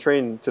someone on the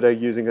train today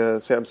using a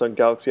Samsung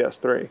Galaxy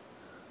S3.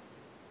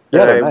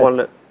 Yeah, I nice.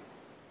 want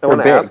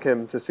to ask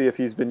him to see if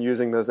he's been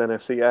using those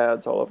NFC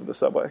ads all over the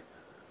subway.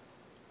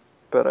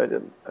 But I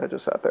didn't. I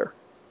just sat there.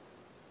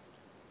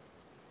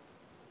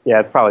 Yeah,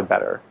 it's probably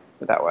better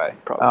that way.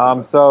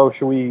 Probably. So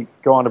should we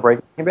go on to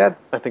Breaking Bad?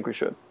 I think we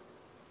should.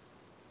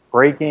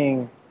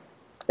 Breaking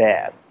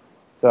Bad.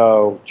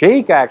 So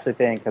Jake, I actually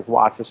think, has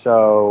watched the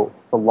show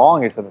the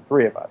longest of the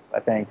three of us.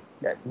 I think.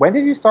 When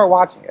did you start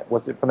watching it?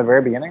 Was it from the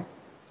very beginning?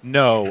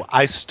 No,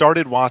 I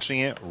started watching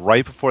it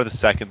right before the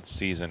second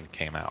season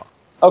came out.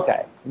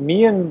 Okay,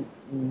 me and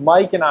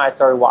Mike and I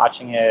started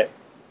watching it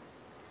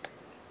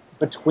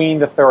between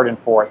the third and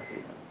fourth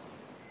seasons.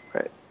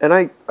 Right.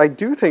 And I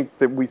do think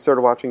that we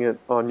started watching it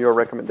on your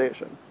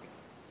recommendation.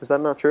 Is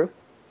that not true?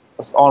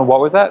 On what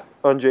was that?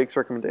 On Jake's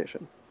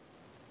recommendation.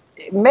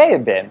 It may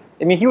have been.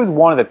 I mean, he was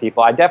one of the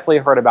people. I definitely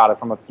heard about it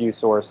from a few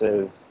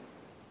sources.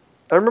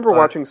 I remember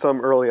watching some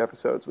early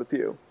episodes with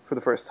you for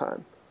the first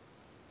time.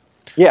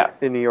 Yeah.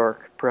 In New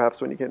York,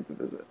 perhaps when you came to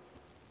visit.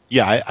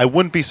 Yeah, I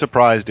wouldn't be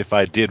surprised if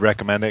I did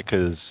recommend it,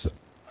 because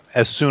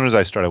as soon as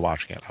I started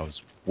watching it, I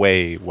was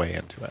way, way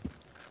into it.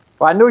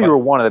 Well, I know you were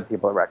one of the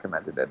people that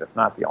recommended it, if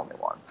not the only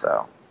one.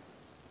 So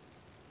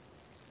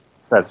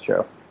that's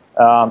true.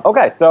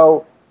 Okay,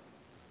 so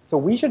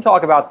we should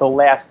talk about the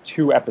last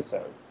two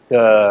episodes,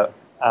 the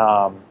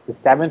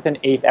seventh and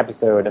eighth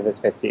episode of this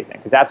fifth season,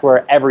 because that's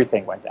where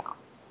everything went down.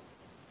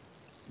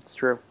 It's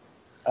true.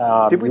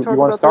 Did we talk about you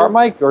want to start,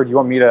 Mike, or do you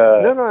want me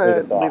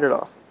to lead it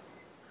off?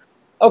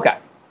 Okay.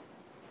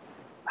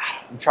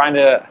 I'm trying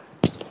to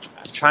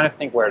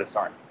think where to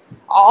start.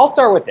 I'll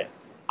start with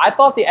this. I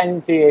thought the end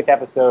of the eighth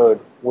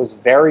episode was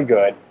very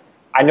good.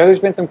 I know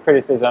there's been some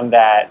criticism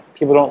that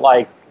people don't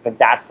like that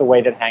that's the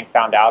way that Hank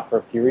found out for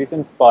a few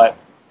reasons, but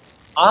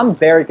I'm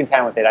very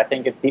content with it. I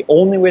think it's the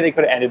only way they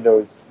could have ended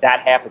that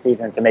half a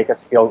season to make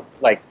us feel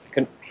like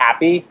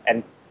happy,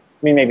 and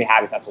I mean maybe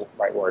happy is not the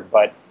right word,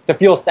 but to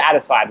feel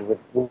satisfied with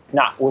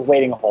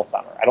waiting a whole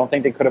summer. I don't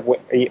think they could have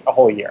waited a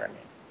whole year.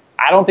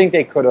 I don't think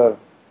they could have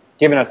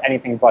given us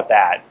anything but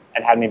that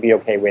and had me be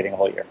okay waiting a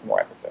whole year for more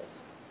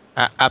episodes.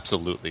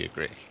 Absolutely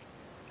agree.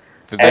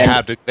 They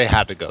had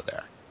to go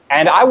there.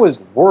 And I was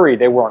worried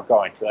they weren't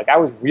going to. Like, I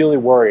was really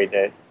worried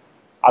that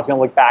I was going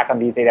to look back on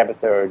these 8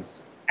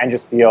 episodes and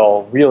just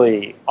feel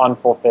really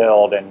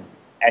unfulfilled and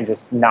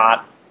just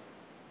not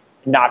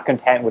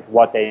content with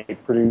what they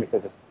produced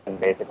as a season,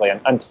 basically,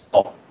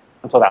 until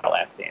that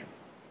last scene.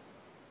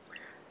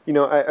 You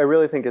know, I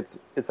really think it's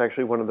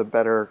actually one of the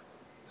better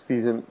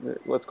season,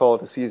 let's call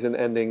it a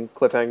season-ending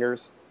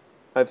cliffhangers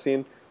I've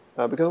seen.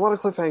 Because a lot of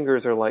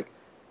cliffhangers are like,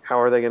 how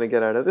are they going to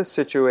get out of this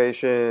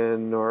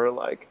situation? Or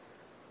like,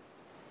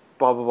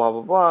 blah, blah, blah,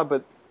 blah, blah.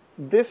 But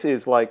this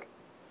is like,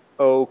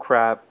 oh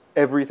crap,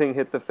 everything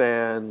hit the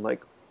fan.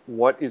 Like,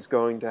 what is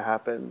going to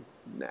happen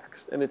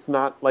next? And it's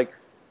not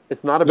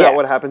about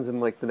what happens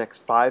in like the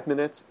next 5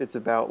 minutes. It's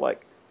about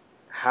like,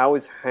 how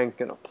is Hank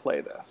going to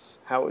play this?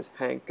 How is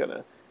Hank going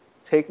to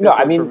take this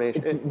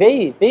information?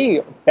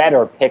 They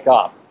better pick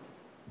up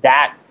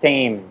that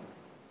same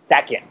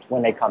second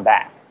when they come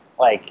back.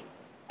 Like,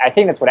 I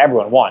think that's what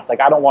everyone wants. Like,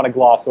 I don't want to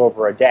gloss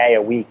over a day,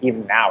 a week,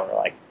 even an hour.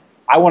 Like,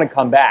 I want to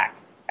come back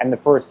and the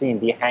first scene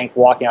be Hank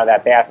walking out of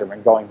that bathroom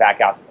and going back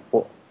out to the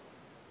pool.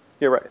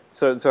 You're right.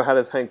 So how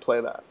does Hank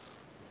play that?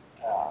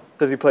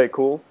 Does he play it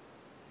cool?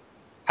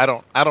 I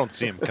don't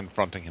see him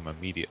confronting him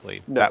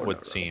immediately. That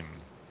would seem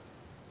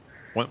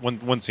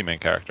wouldn't seem in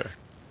character.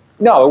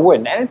 No, it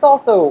wouldn't. And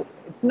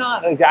it's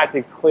not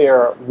exactly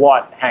clear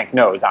what Hank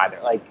knows either.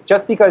 Like,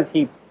 just because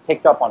he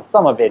picked up on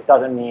some of it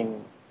doesn't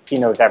mean he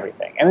knows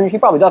everything. I mean, he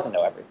probably doesn't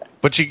know everything.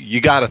 But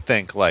you got to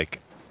think, like,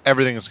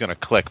 everything is going to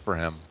click for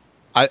him.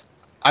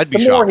 I'd be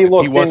shocked if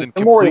he wasn't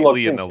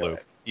completely in the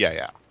loop.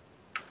 Yeah.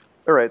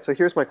 All right, so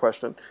here's my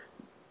question.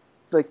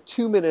 Like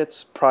 2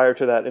 minutes prior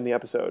to that in the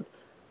episode,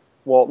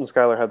 Walt and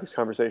Skyler have this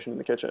conversation in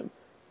the kitchen,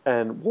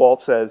 and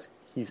Walt says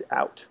he's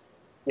out.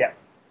 Yeah.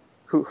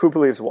 Who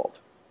believes Walt?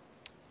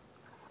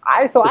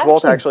 I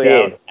actually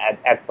did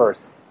at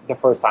first, the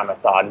first time I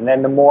saw it. And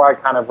then the more I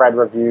kind of read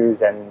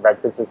reviews and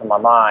read criticism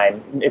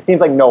online, it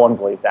seems like no one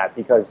believes that,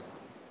 because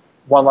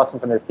one lesson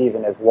from this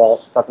season is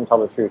Walt doesn't tell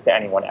the truth to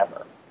anyone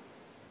ever.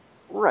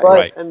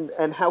 Right.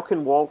 And how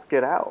can Walt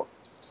get out?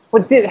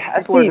 But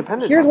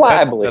here's why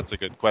I believe. That's a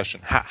good question.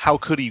 How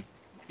could he,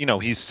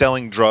 he's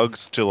selling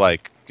drugs to,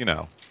 like,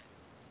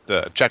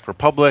 the Czech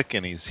Republic,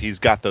 and he's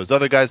got those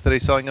other guys that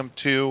he's selling them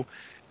to,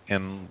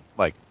 and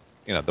like,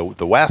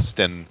 the West,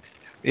 and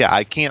yeah,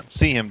 I can't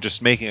see him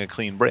just making a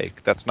clean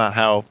break. That's not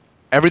how.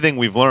 Everything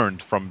we've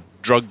learned from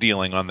drug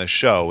dealing on this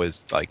show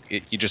is like,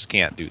 you just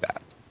can't do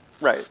that.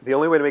 Right. The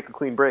only way to make a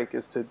clean break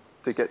is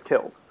to get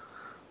killed.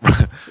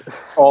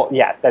 Well,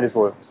 yes, that is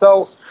what.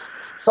 So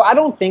I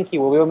don't think he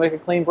will be able to make a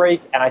clean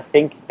break, and I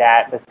think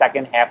that the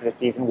second half of the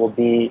season will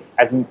be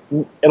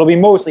it'll be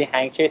mostly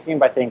Hank chasing him,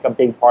 but I think a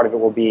big part of it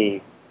will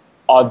be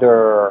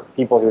other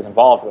people he was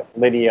involved with.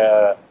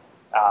 Lydia,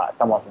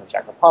 someone from the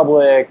Czech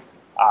Republic,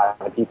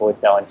 the people he's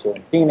selling to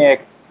in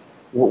Phoenix,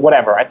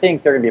 whatever. I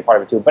think they're going to be a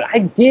part of it too. But I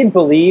did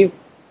believe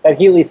that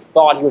he at least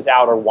thought he was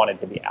out or wanted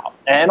to be out.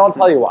 And I'll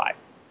tell you why.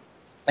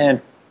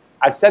 And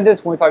I've said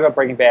this when we talked about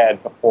Breaking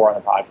Bad before on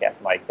the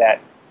podcast, Mike, that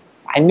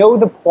I know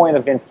the point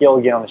of Vince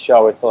Gilligan on the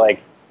show is to,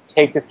 like,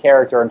 take this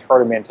character and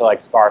turn him into,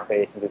 like,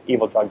 Scarface and this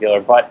evil drug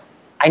dealer. But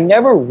I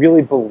never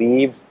really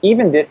believed,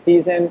 even this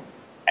season,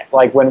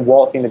 like, when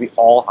Walt seemed to be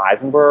all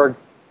Heisenberg,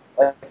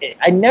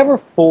 I never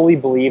fully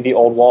believed the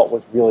old Walt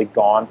was really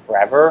gone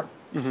forever.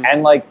 Mm-hmm.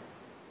 And, like,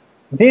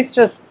 this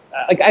just,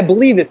 like, I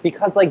believe this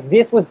because, like,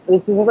 this was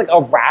like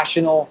a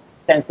rational,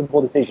 sensible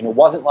decision. It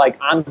wasn't like,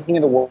 I'm king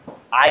of the world,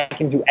 I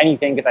can do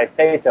anything because I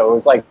say so. It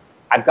was like,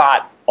 I've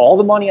got all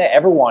the money I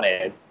ever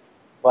wanted.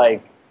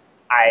 Like,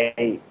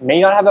 I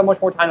may not have that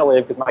much more time to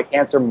live because my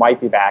cancer might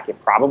be back. It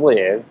probably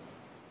is.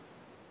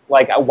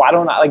 Like, why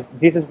don't I, like,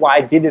 this is why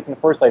I did this in the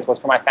first place, was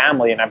for my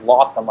family, and I've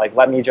lost them. Like,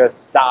 let me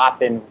just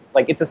stop. And,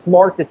 like, it's a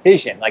smart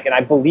decision. Like, and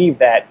I believe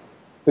that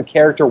the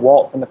character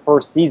Walt from the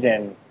first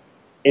season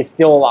is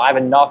still alive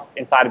enough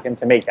inside of him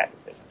to make that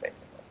decision,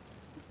 basically.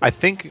 I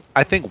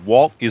think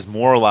Walt is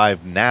more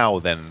alive now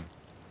than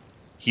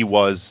he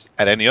was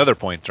at any other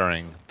point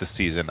during the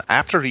season.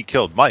 After he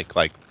killed Mike,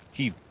 like,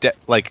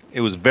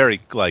 it was very,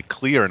 like,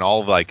 clear in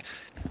all of, like,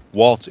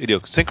 Walt's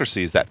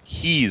idiosyncrasies that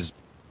he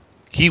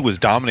was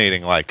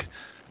dominating, like,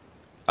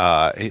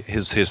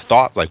 his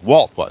thoughts, like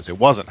Walt was. It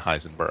wasn't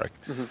Heisenberg.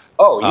 Mm-hmm.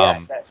 Oh,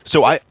 yeah.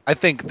 So I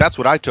think that's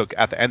what I took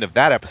at the end of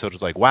that episode,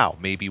 was like, wow,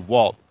 maybe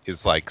Walt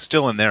is, like,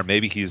 still in there.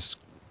 Maybe he's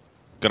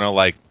going to,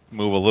 like,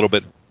 move a little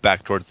bit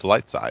back towards the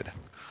light side.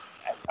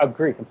 I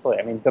agree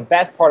completely. I mean, the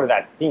best part of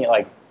that scene,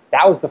 like,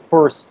 that was the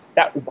first,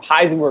 that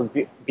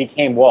Heisenberg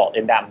became Walt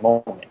in that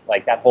moment.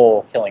 Like, that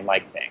whole killing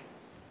Mike thing,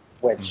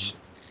 which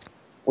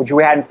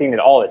we hadn't seen at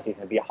all this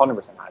season. It'd be 100%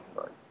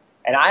 Heisenberg.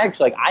 And I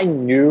actually, like, I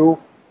knew,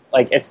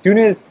 like, as soon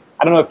as,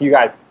 I don't know if you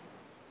guys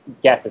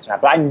guessed this or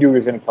not, but I knew he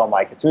was going to kill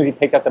Mike. As soon as he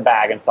picked up the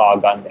bag and saw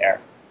a gun there,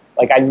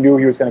 like, I knew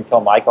he was going to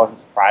kill Mike. I wasn't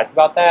surprised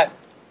about that.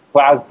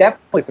 But I was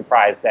definitely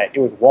surprised that it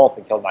was Walt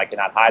that killed Mike and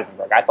not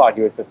Heisenberg. I thought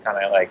he was just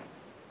kind of, like,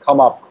 come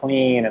up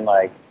clean and,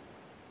 like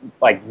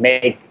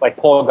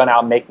pull a gun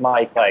out and make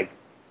Mike, like,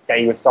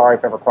 say he was sorry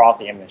for ever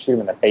crossing him and shoot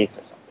him in the face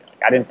or something.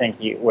 Like, I didn't think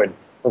he would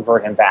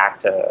revert him back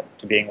to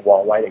being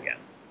Walt White again.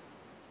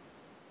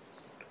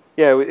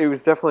 Yeah, it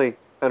was definitely,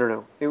 I don't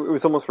know, it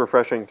was almost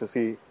refreshing to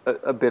see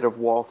a bit of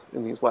Walt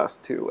in these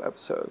last two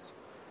episodes.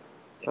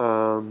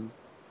 I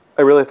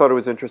really thought it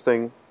was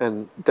interesting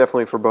and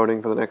definitely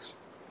foreboding for the next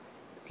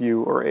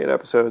few or 8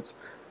 episodes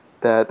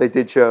that they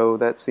did show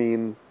that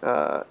scene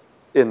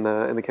in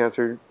the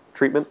cancer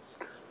treatment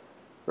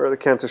or the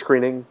cancer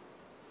screening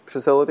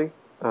facility.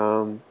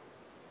 That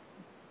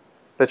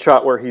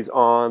shot where he's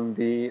on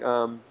the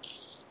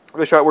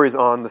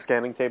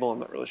scanning table. I'm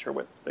not really sure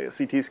what, like a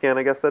CT scan,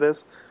 I guess that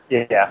is.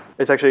 Yeah.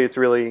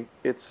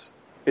 It's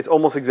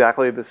almost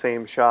exactly the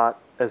same shot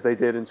as they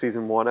did in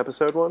season 1,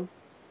 episode 1,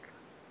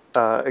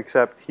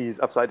 except he's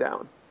upside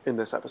down in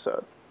this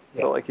episode.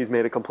 Yeah. So, like, he's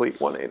made a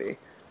complete 180.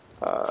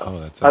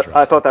 That's interesting.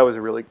 I thought that was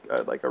a really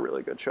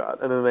good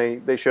shot. And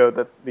then they showed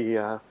that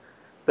the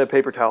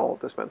paper towel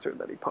dispenser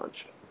that he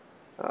punched.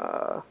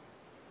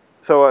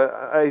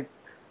 So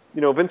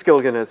Vince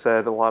Gilligan has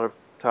said a lot of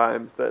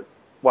times that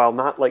while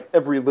not, like,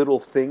 every little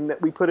thing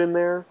that we put in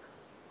there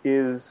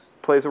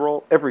plays a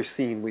role, every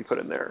scene we put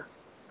in there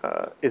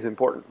is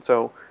important.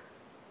 So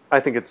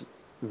I think it's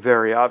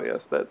very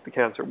obvious that the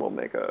cancer will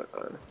make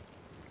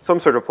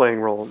some sort of playing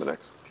role in the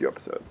next few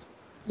episodes.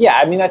 Yeah,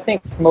 I mean, I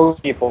think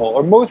most people,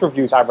 or most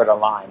reviews I've read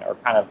online, are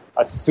kind of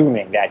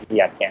assuming that he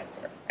has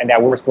cancer and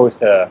that we're supposed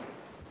to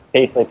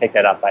basically pick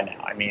that up by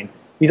now. I mean,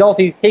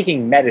 he's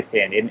taking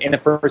medicine in the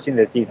first scene of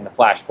the season, the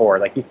flash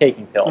forward. Like, he's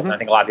taking pills, and I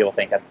think a lot of people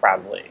think that's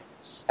probably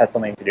has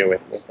something to do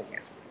with the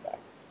cancer back.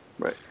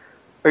 Right.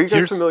 Are you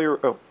guys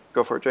familiar? Oh,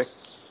 go for it, Jay.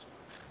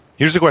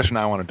 Here's a question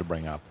I wanted to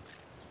bring up.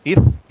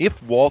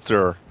 If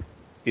Walter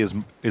is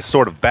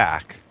sort of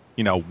back,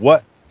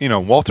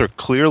 Walter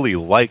clearly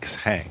likes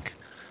Hank.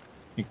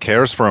 He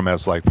cares for him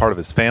as, like, part of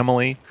his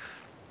family.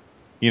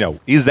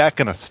 Is that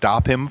going to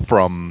stop him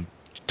from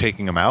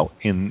taking him out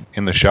in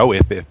the show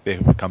if it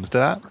comes to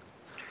that?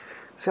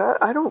 See,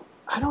 I don't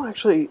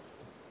actually.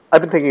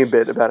 I've been thinking a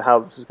bit about how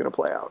this is going to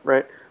play out,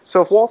 right?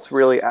 So if Walt's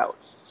really out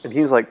and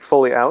he's, like,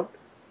 fully out,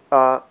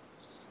 I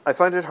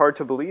find it hard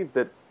to believe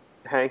that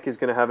Hank is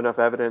going to have enough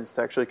evidence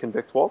to actually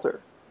convict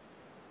Walter.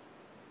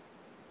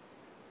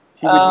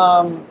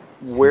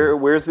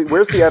 Where's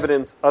the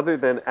evidence other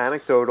than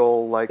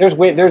anecdotal? Like, there's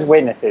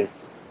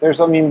witnesses.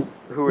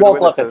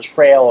 Walt's left a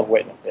trail of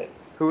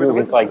witnesses. Who are the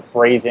witnesses? Like,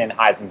 brazen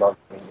Heisenberg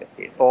this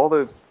season. All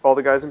the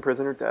guys in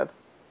prison are dead.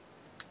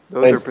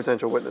 Those are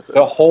potential witnesses.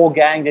 The whole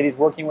gang that he's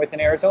working with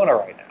in Arizona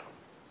right now.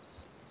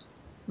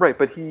 Right,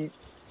 but he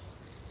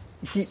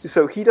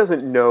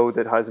doesn't know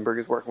that Heisenberg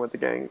is working with the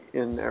gang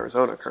in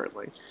Arizona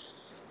currently.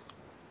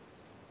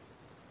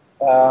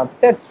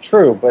 That's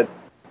true, but...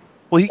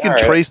 Well, he can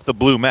trace the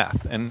blue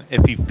meth, and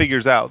if he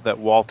figures out that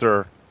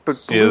Walter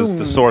is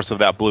the source of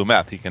that blue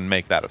meth, he can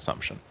make that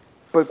assumption.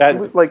 But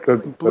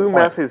blue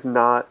meth is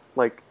not,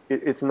 like,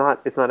 it's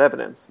not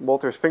evidence.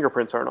 Walter's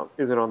fingerprints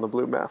isn't on the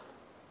blue meth.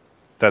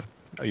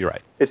 You're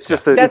right. It's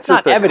just that's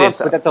not evidence,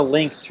 concept. but that's a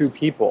link to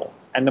people,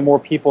 and the more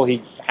people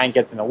Hank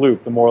gets in a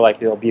loop, the more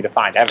likely it'll be to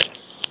find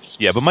evidence.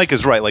 Yeah, but Mike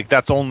is right. Like,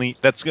 that's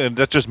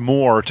just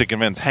more to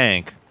convince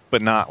Hank,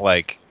 but not,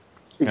 like,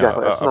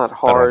 exactly. It's not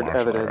hard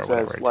evidence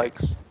as, like,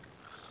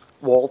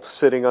 Walt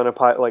sitting on a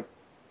pile. Like,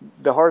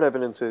 the hard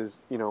evidence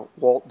is,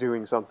 Walt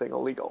doing something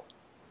illegal.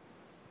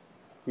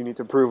 You need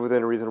to prove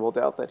within a reasonable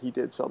doubt that he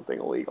did something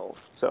illegal.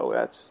 So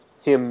that's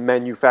him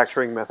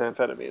manufacturing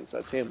methamphetamines.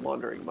 That's him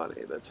laundering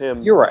money. That's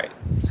him. You're right.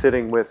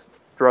 Sitting with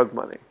drug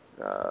money.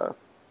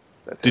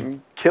 That's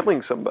him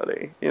killing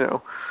somebody.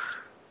 So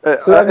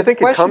I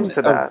think it comes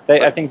to that.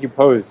 I think you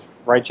posed,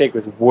 right, Jake,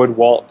 was would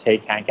Walt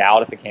take Hank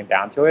out if it came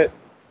down to it?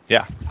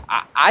 Yeah.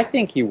 I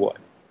think he would.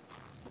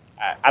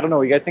 I don't know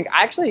what you guys think.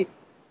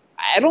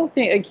 I don't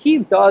think he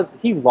does.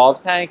 He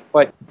loves Hank,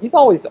 but he's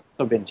always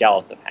also been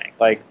jealous of Hank.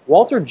 Like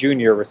Walter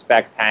Jr.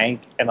 respects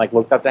Hank and like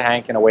looks up to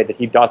Hank in a way that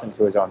he doesn't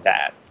to his own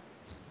dad.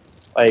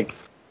 Like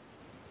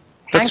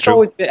Hank's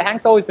always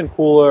been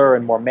cooler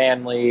and more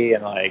manly,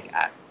 and like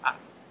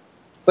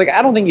it's like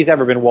I don't think he's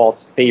ever been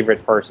Walt's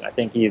favorite person. I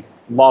think he's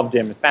loved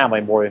him, his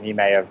family, more than he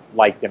may have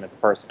liked him as a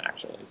person,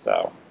 actually.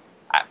 So,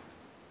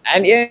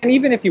 and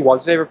even if he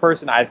was his favorite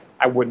person, I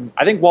wouldn't.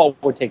 I think Walt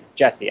would take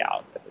Jesse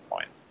out at this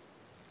point.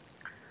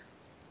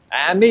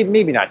 And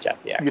maybe not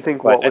Jesse, actually. You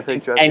think Walt would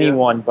take Jesse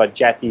anyone but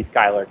Jesse,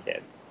 Skylar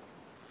kids.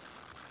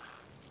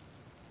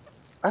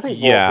 I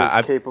think Walt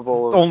is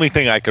capable of... The only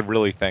thing I could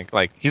really think,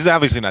 like, he's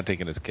obviously not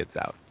taking his kids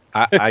out.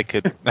 I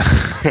could...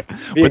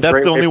 but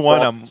that's the only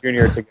one I'm...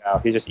 Junior to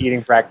go. He's just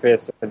eating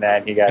breakfast, and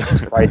then he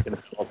gets rice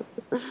and...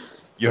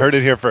 You heard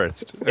it here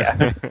first.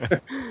 Yeah.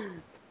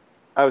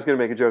 I was going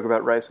to make a joke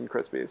about Rice and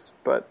Krispies,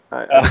 but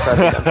I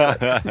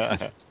decided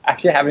against it.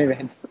 Actually, I haven't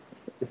even...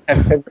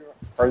 Have you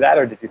heard that,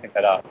 or did you think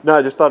that up? No,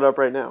 I just thought it up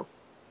right now.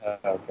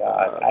 Oh,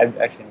 God. I've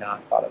actually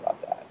not thought about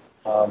that.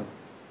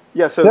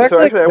 Yeah, so actually,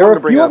 I wanted to bring up... There were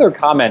a few other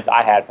comments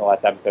I had from the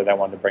last episode that I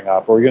wanted to bring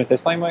up. Were you going to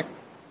say something, Mike?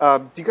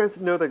 Do you guys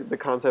know the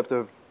concept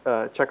of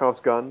Chekhov's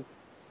gun?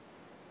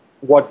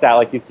 What's that?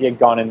 Like you see a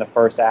gun in the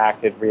first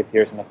act, it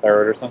reappears in the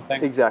third or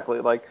something? Exactly.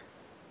 Like,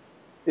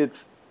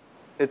 it's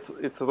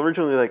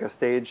originally like a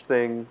stage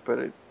thing,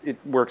 but it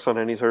works on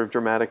any sort of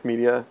dramatic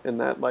media in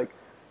that, like,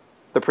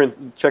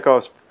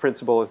 Chekhov's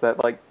principle is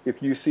that, like,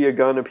 if you see a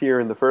gun appear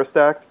in the first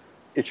act,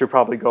 it should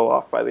probably go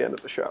off by the end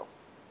of the show.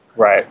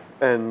 Right.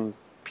 And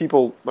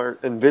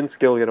and Vince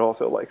Gilligan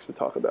also likes to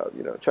talk about,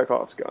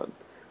 Chekhov's gun.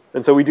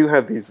 And so we do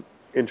have these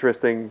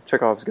interesting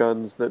Chekhov's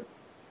guns that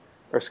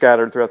are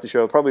scattered throughout the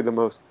show, probably the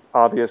most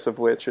obvious of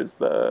which is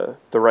the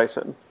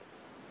ricin.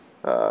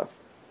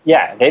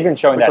 Yeah, they've been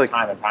showing that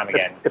time and time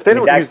again. If they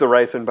don't use the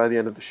ricin by the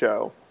end of the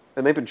show,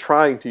 and they've been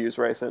trying to use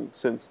ricin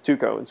since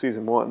Tuco in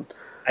season 1.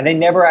 And they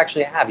never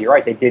actually have. You're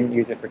right, they didn't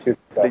use it for Tuco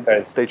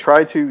because... They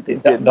tried to, they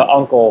didn't. The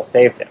uncle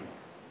saved him.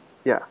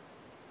 Yeah.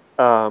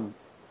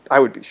 I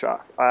would be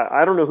shocked.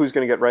 I don't know who's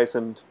going to get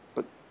ricined,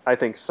 but I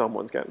think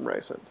someone's getting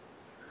ricined.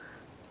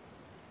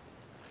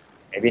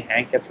 Maybe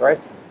Hank gets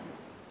ricined.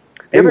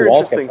 The other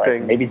Walt gets interesting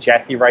thing... Maybe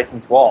Jesse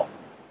ricins Walt.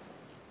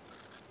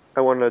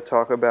 I wanted to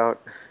talk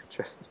about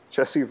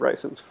Jesse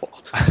ricin's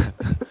Walt.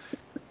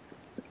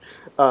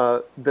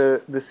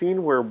 The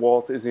scene where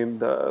Walt is in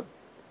the...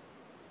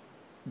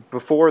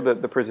 Before the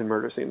prison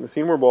murder scene, the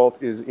scene where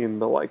Walt is in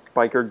the, like,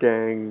 biker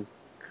gang...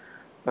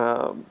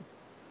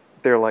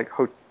 they're, like,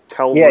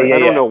 hotel room. I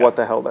don't know what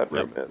the hell that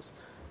room is.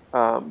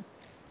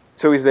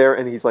 So he's there,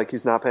 and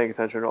he's not paying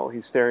attention at all.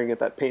 He's staring at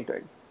that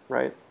painting,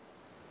 right?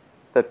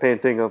 That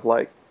painting of,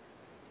 like,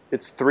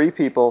 it's 3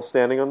 people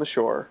standing on the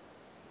shore,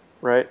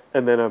 right?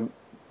 And then a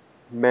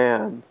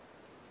man,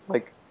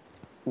 like,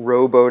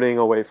 rowboating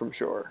away from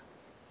shore.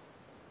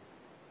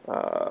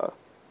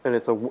 And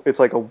it's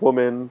like a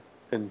woman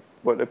and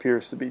what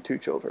appears to be 2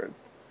 children.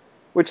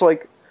 Which,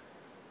 like...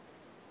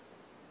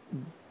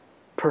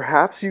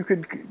 Perhaps you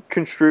could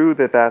construe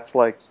that that's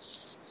like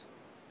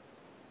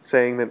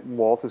saying that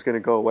Walt is going to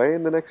go away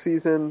in the next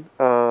season.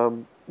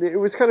 It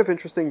was kind of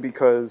interesting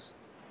because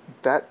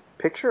that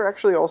picture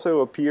actually also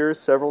appears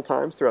several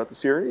times throughout the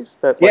series.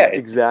 That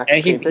exact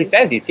and he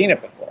says he's seen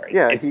it before.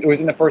 It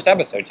was in the first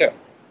episode too.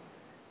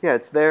 Yeah,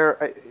 it's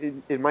there.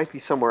 It might be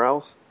somewhere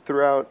else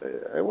throughout.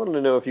 I wanted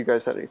to know if you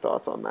guys had any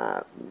thoughts on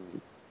that.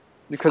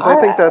 Because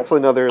I think that's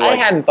another, like, I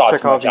hadn't thought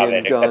too much of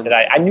it, except that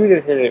I knew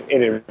that it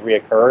had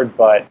reoccurred,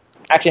 but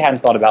I actually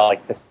hadn't thought about,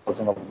 like, this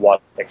of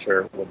what the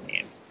picture would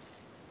mean.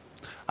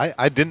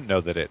 I didn't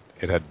know that it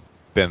had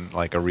been,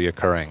 like, a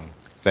reoccurring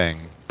thing,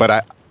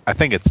 but I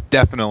think it's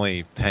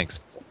definitely Hank's...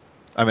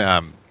 I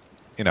mean,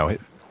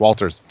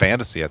 Walter's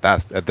fantasy at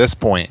this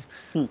point.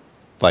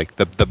 Like,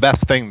 the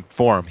best thing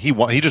for him,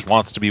 he just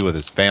wants to be with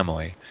his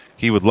family.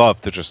 He would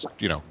love to just,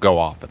 go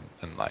off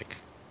and like...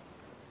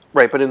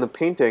 Right, but in the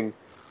painting...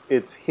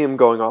 It's him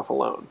going off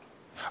alone.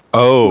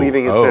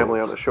 Leaving his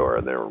family on the shore,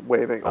 and they're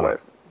waving away.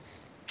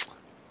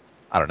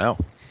 I don't know.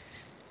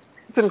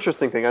 It's an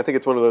interesting thing. I think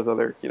it's one of those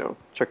other,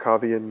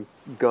 Chekhovian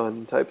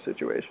gun type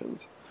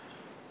situations.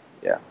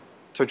 Yeah.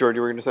 So, George,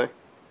 you were going to say?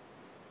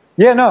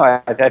 Yeah, no,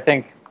 I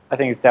think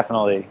it's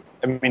definitely...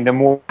 I mean, the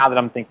more now that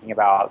I'm thinking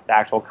about the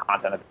actual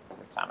content of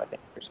the time, I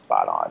think you're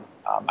spot on.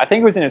 I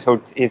think it was in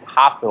his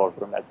hospital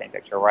room, that same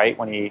picture, right?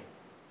 When he...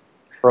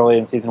 Early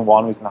in season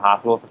 1, was in the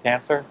hospital for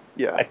cancer.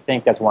 Yeah, I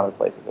think that's one of the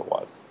places it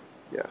was.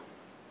 Yeah,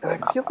 and I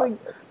feel like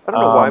I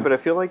don't know why, but I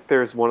feel like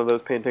there's one of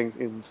those paintings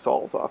in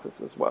Saul's office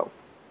as well.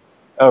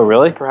 Oh,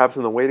 really? Perhaps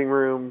in the waiting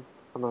room.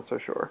 I'm not so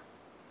sure.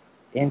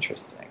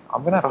 Interesting.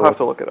 I'll have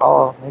to look it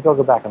up. Maybe I'll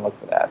go back and look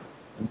for that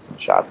and some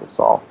shots of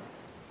Saul.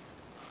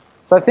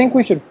 So I think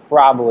we should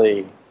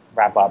probably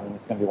wrap up, and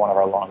it's going to be one of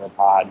our longer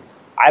pods.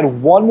 I had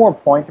one more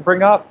point to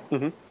bring up,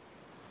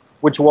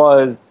 which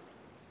was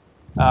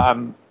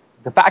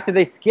the fact that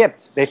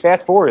they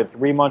fast forwarded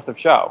 3 months of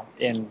show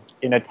in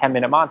a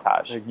 10-minute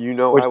montage.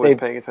 I was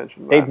paying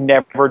attention to that. They've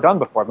never done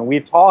before. I mean,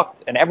 we've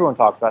talked, and everyone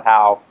talks about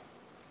how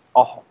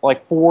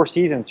like 4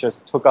 seasons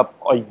just took up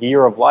a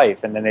year of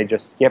life, and then they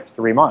just skipped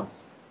 3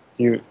 months.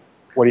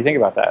 What do you think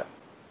about that?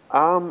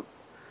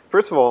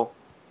 First of all,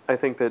 I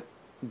think that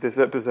this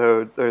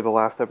episode, or the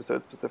last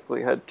episode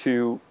specifically, had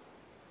 2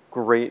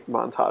 great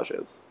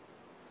montages.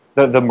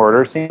 The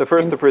murder scene? The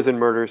prison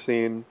murder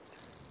scene,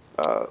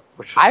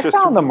 which I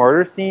found the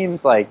murder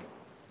scenes like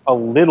a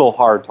little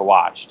hard to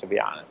watch, to be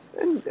honest.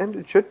 And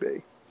it should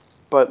be.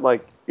 But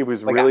like it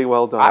was really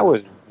well done. I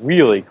was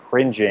really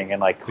cringing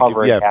and like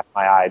covering half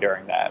my eye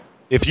during that.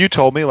 If you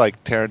told me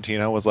like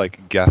Tarantino was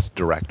like guest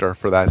director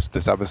for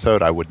this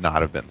episode, I would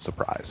not have been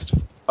surprised.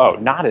 Oh,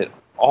 not at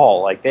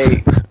all. Like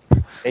they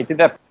did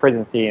that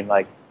prison scene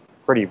like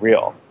pretty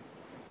real.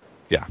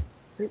 Yeah.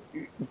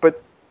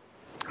 But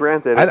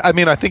granted, I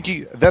mean, I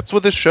think that's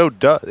what this show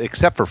does,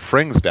 except for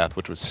Fring's death,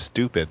 which was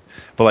stupid.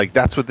 But like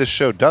that's what this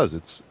show does.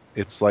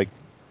 It's like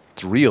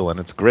it's real and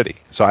it's gritty.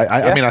 So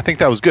I mean, I think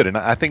that was good, and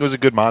I think it was a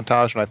good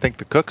montage, and I think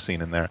the cook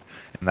scene in that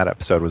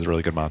episode was a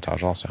really good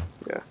montage also.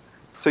 Yeah.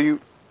 So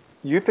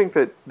you think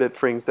that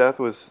Fring's death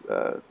was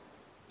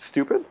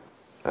stupid?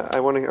 I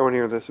want to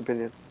hear this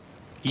opinion.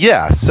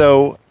 Yeah.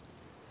 So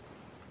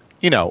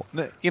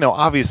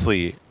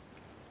obviously.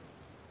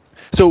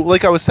 So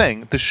like I was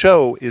saying, the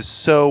show is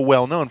so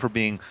well known for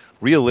being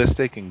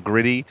realistic and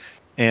gritty,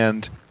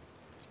 and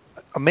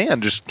a man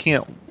just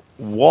can't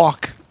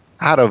walk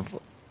out of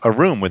a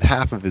room with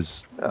half of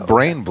his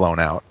brain blown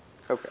out.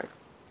 Okay.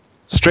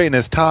 Straighten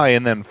his tie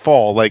and then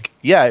fall. Like,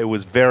 yeah, it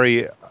was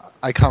very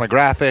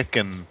iconographic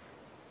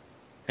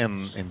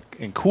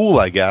and cool,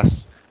 I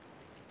guess.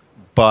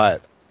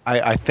 But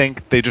I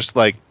think they just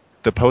like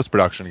the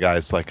post-production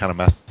guys like kind of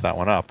messed that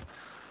one up.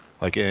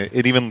 Like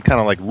it even kind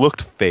of like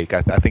looked fake.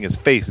 I think his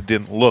face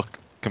didn't look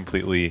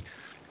completely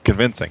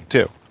convincing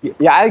too.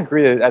 Yeah, I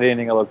agree. I didn't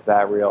think it looked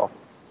that real.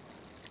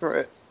 All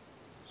right.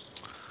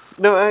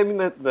 No, I mean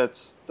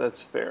that's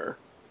fair.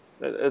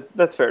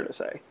 That's fair to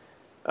say.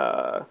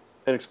 An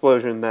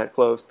explosion that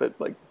close that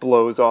like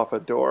blows off a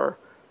door,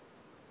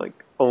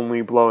 like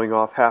only blowing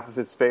off half of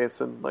his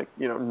face and like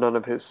none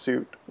of his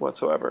suit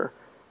whatsoever.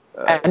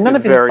 And none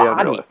of his very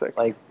body. unrealistic.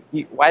 Like,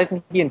 why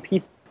isn't he in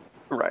pieces?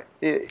 Right.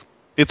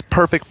 It's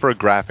perfect for a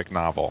graphic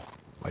novel,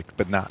 like,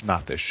 but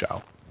not this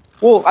show.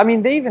 Well, I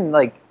mean, they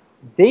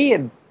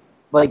had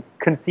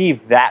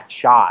conceived that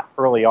shot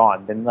early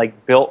on, then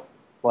like built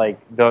like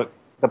the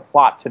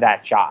plot to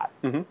that shot.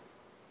 Mm-hmm.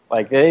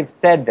 Like they've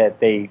said that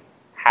they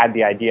had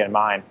the idea in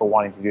mind for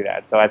wanting to do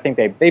that, so I think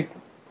they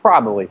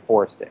probably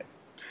forced it.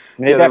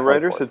 The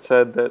writers had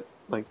said that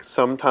like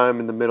sometime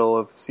in the middle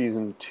of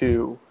season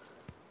 2,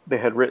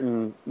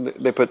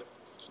 they put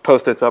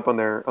Post-its up on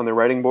their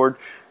writing board.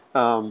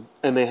 And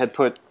they had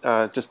put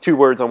just 2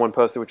 words on one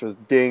Post-it, which was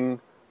 "ding,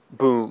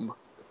 boom,"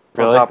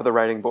 on top of the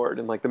writing board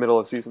in like the middle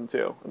of season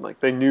 2, and like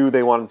they knew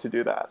they wanted to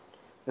do that,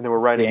 and they were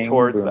writing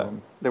towards that.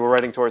 They were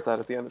writing towards that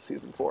at the end of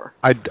season 4.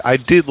 I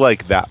did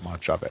like that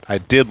much of it. I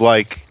did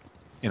like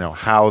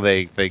how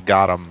they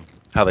got him,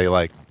 how they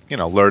like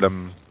lured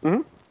him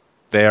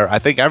there. I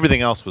think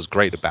everything else was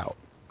great about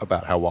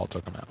how Walt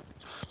took him out.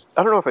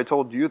 I don't know if I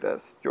told you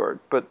this, George,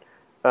 but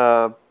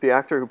the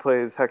actor who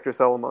plays Hector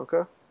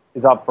Salamanca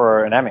is up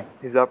for an Emmy.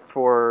 He's up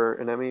for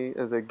an Emmy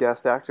as a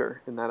guest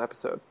actor in that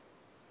episode.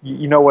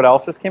 You know what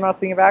else just came out,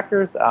 speaking of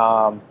actors?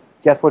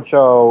 Guess what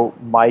show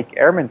Mike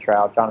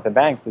Ehrmantraut, Jonathan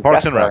Banks, is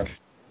Parks and Rec.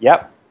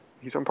 Yep.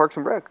 He's on Parks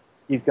and Rec.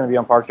 He's going to be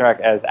on Parks and Rec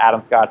as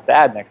Adam Scott's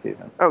dad next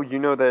season. Oh, you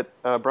know that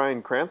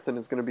Bryan Cranston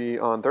is going to be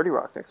on 30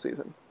 Rock next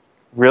season.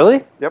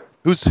 Really? Yep.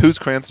 Who's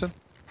Cranston?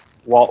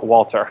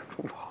 Walter.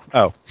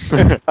 Oh.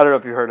 I don't know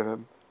if you've heard of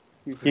him.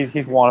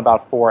 He's won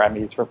about 4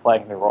 Emmys for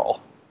playing the role.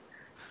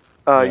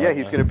 Yeah,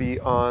 he's going to be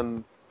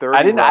on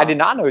 30 Rock. I did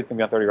not know he was going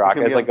to be on 30 Rock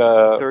as like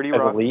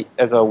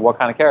a what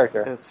kind of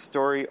character? A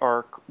story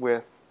arc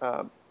with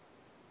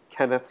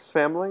Kenneth's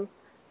family.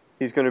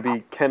 He's going to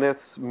be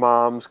Kenneth's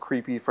mom's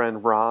creepy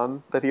friend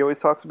Ron that he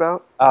always talks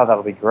about. Oh,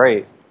 that'll be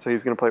great. So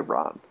he's going to play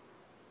Ron.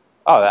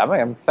 Oh,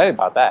 I'm excited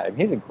about that. I mean,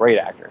 he's a great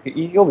actor.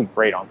 He'll be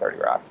great on 30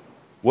 Rock.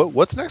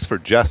 What's next for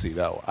Jesse,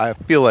 though? I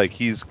feel like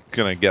he's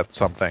going to get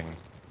something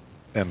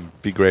and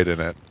be great in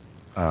it.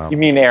 You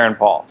mean Aaron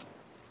Paul?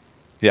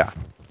 Yeah.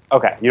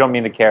 Okay, you don't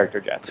mean the character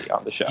Jesse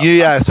on the show.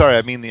 Yeah, sorry,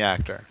 I mean the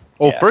actor.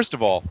 Oh, Yeah. First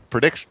of all,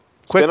 prediction.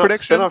 Prediction.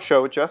 Spin-off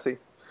show with Jesse.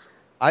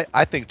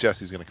 I think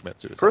Jesse's going to commit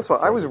suicide. First of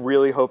all, I was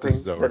really hoping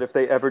that if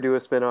they ever do a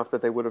spin-off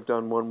that they would have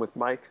done one with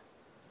Mike.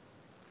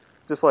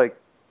 Just like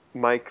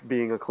Mike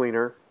being a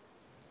cleaner.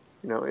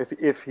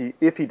 If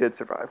he did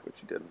survive,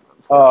 which he didn't,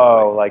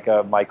 unfortunately. Oh,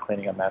 like Mike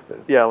cleaning up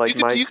messes. Yeah, like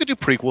you Mike. You could do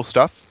prequel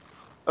stuff.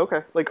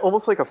 Okay, like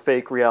almost like a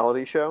fake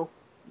reality show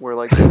where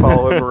like they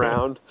follow him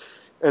around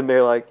and they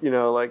like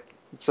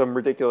some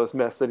ridiculous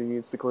mess that he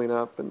needs to clean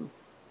up, and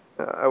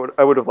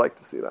I would have liked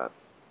to see that.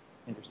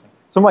 Interesting.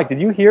 So, Mike,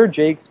 did you hear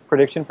Jake's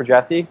prediction for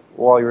Jesse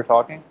while you were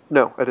talking?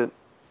 No, I didn't.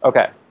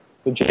 Okay.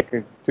 So Jake,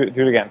 do it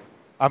again.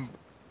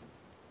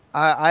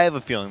 I have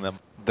a feeling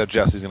that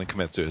Jesse's going to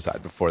commit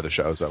suicide before the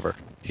show's over.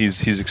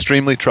 He's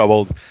extremely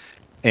troubled,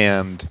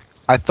 and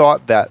I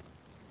thought that.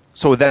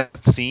 So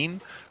that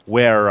scene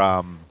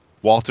where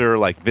Walter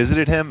like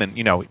visited him, and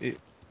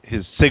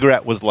his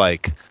cigarette was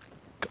like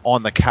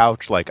on the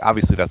couch. Like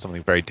obviously that's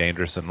something very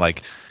dangerous, and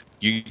like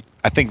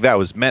I think that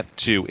was meant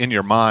to in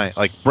your mind,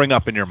 like bring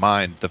up in your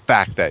mind the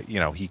fact that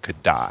he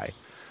could die.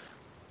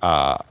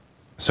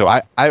 So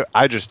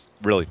I just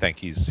really think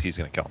he's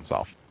going to kill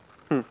himself.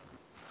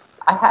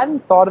 I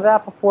hadn't thought of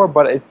that before,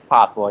 but it's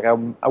possible. Like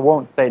I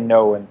won't say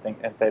no and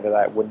say that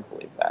I wouldn't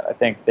believe that. I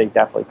think they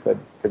definitely could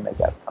make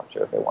that come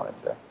true if they wanted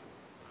to.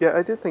 Yeah,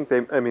 I did think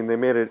they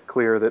made it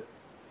clear that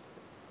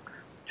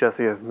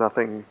Jesse has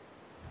nothing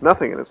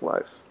in his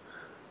life.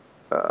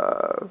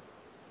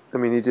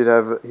 He did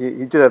have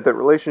that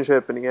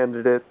relationship and he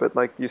ended it, but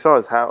like you saw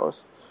his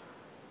house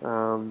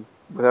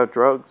without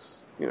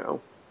drugs, and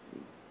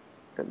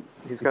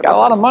he's got a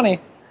lot of money.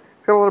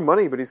 He's got a lot of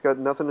money, but he's got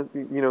nothing.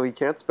 He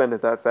can't spend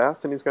it that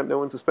fast, and he's got no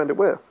one to spend it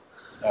with.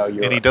 Oh,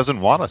 and he doesn't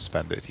want to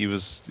spend it.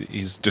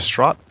 He's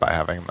distraught by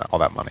having all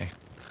that money.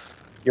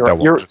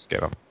 You're just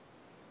gave him.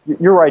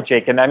 You're right,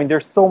 Jake. And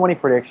there's so many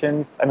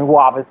predictions. We'll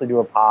obviously do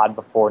a pod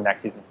before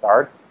next season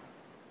starts.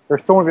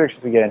 There's so many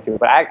predictions we get into,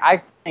 but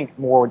I think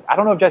more. I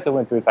don't know if Jesse will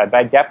win suicide, but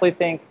I definitely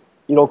think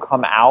it'll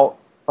come out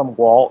from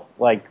Walt,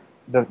 like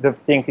the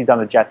things he's done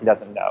that Jesse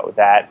doesn't know.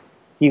 That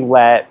he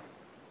let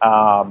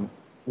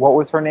what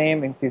was her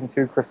name in season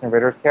 2, Kristen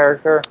Ritter's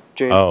character?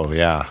 Jane. Oh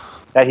yeah.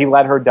 That he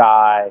let her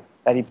die.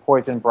 That he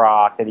poisoned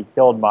Brock. That he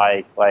killed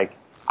Mike. Like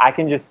I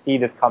can just see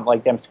this come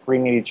like them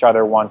screaming at each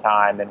other one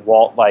time, and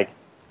Walt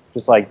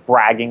just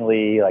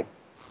braggingly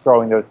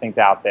throwing those things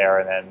out there,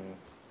 and then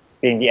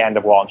being the end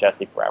of Walt and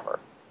Jesse forever.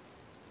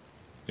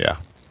 Yeah.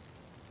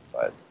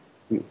 But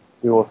we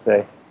will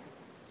see.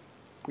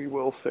 We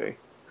will see.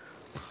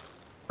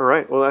 All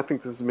right. Well, I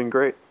think this has been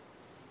great.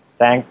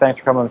 Thanks for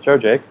coming on the show,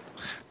 Jake.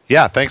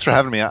 Yeah, thanks for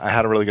having me. I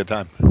had a really good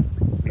time.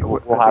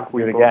 We'll have to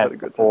do it again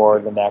for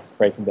the next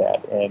Breaking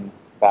Bad in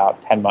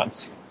about 10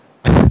 months.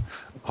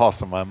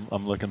 Awesome.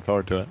 I'm looking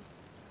forward to it.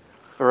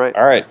 All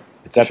right.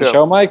 Is that the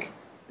show, Mike?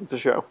 It's a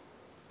show.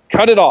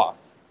 Cut it off.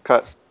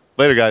 Cut.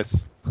 Later,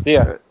 guys. See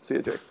ya. All right. See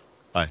you, Jake.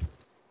 Bye.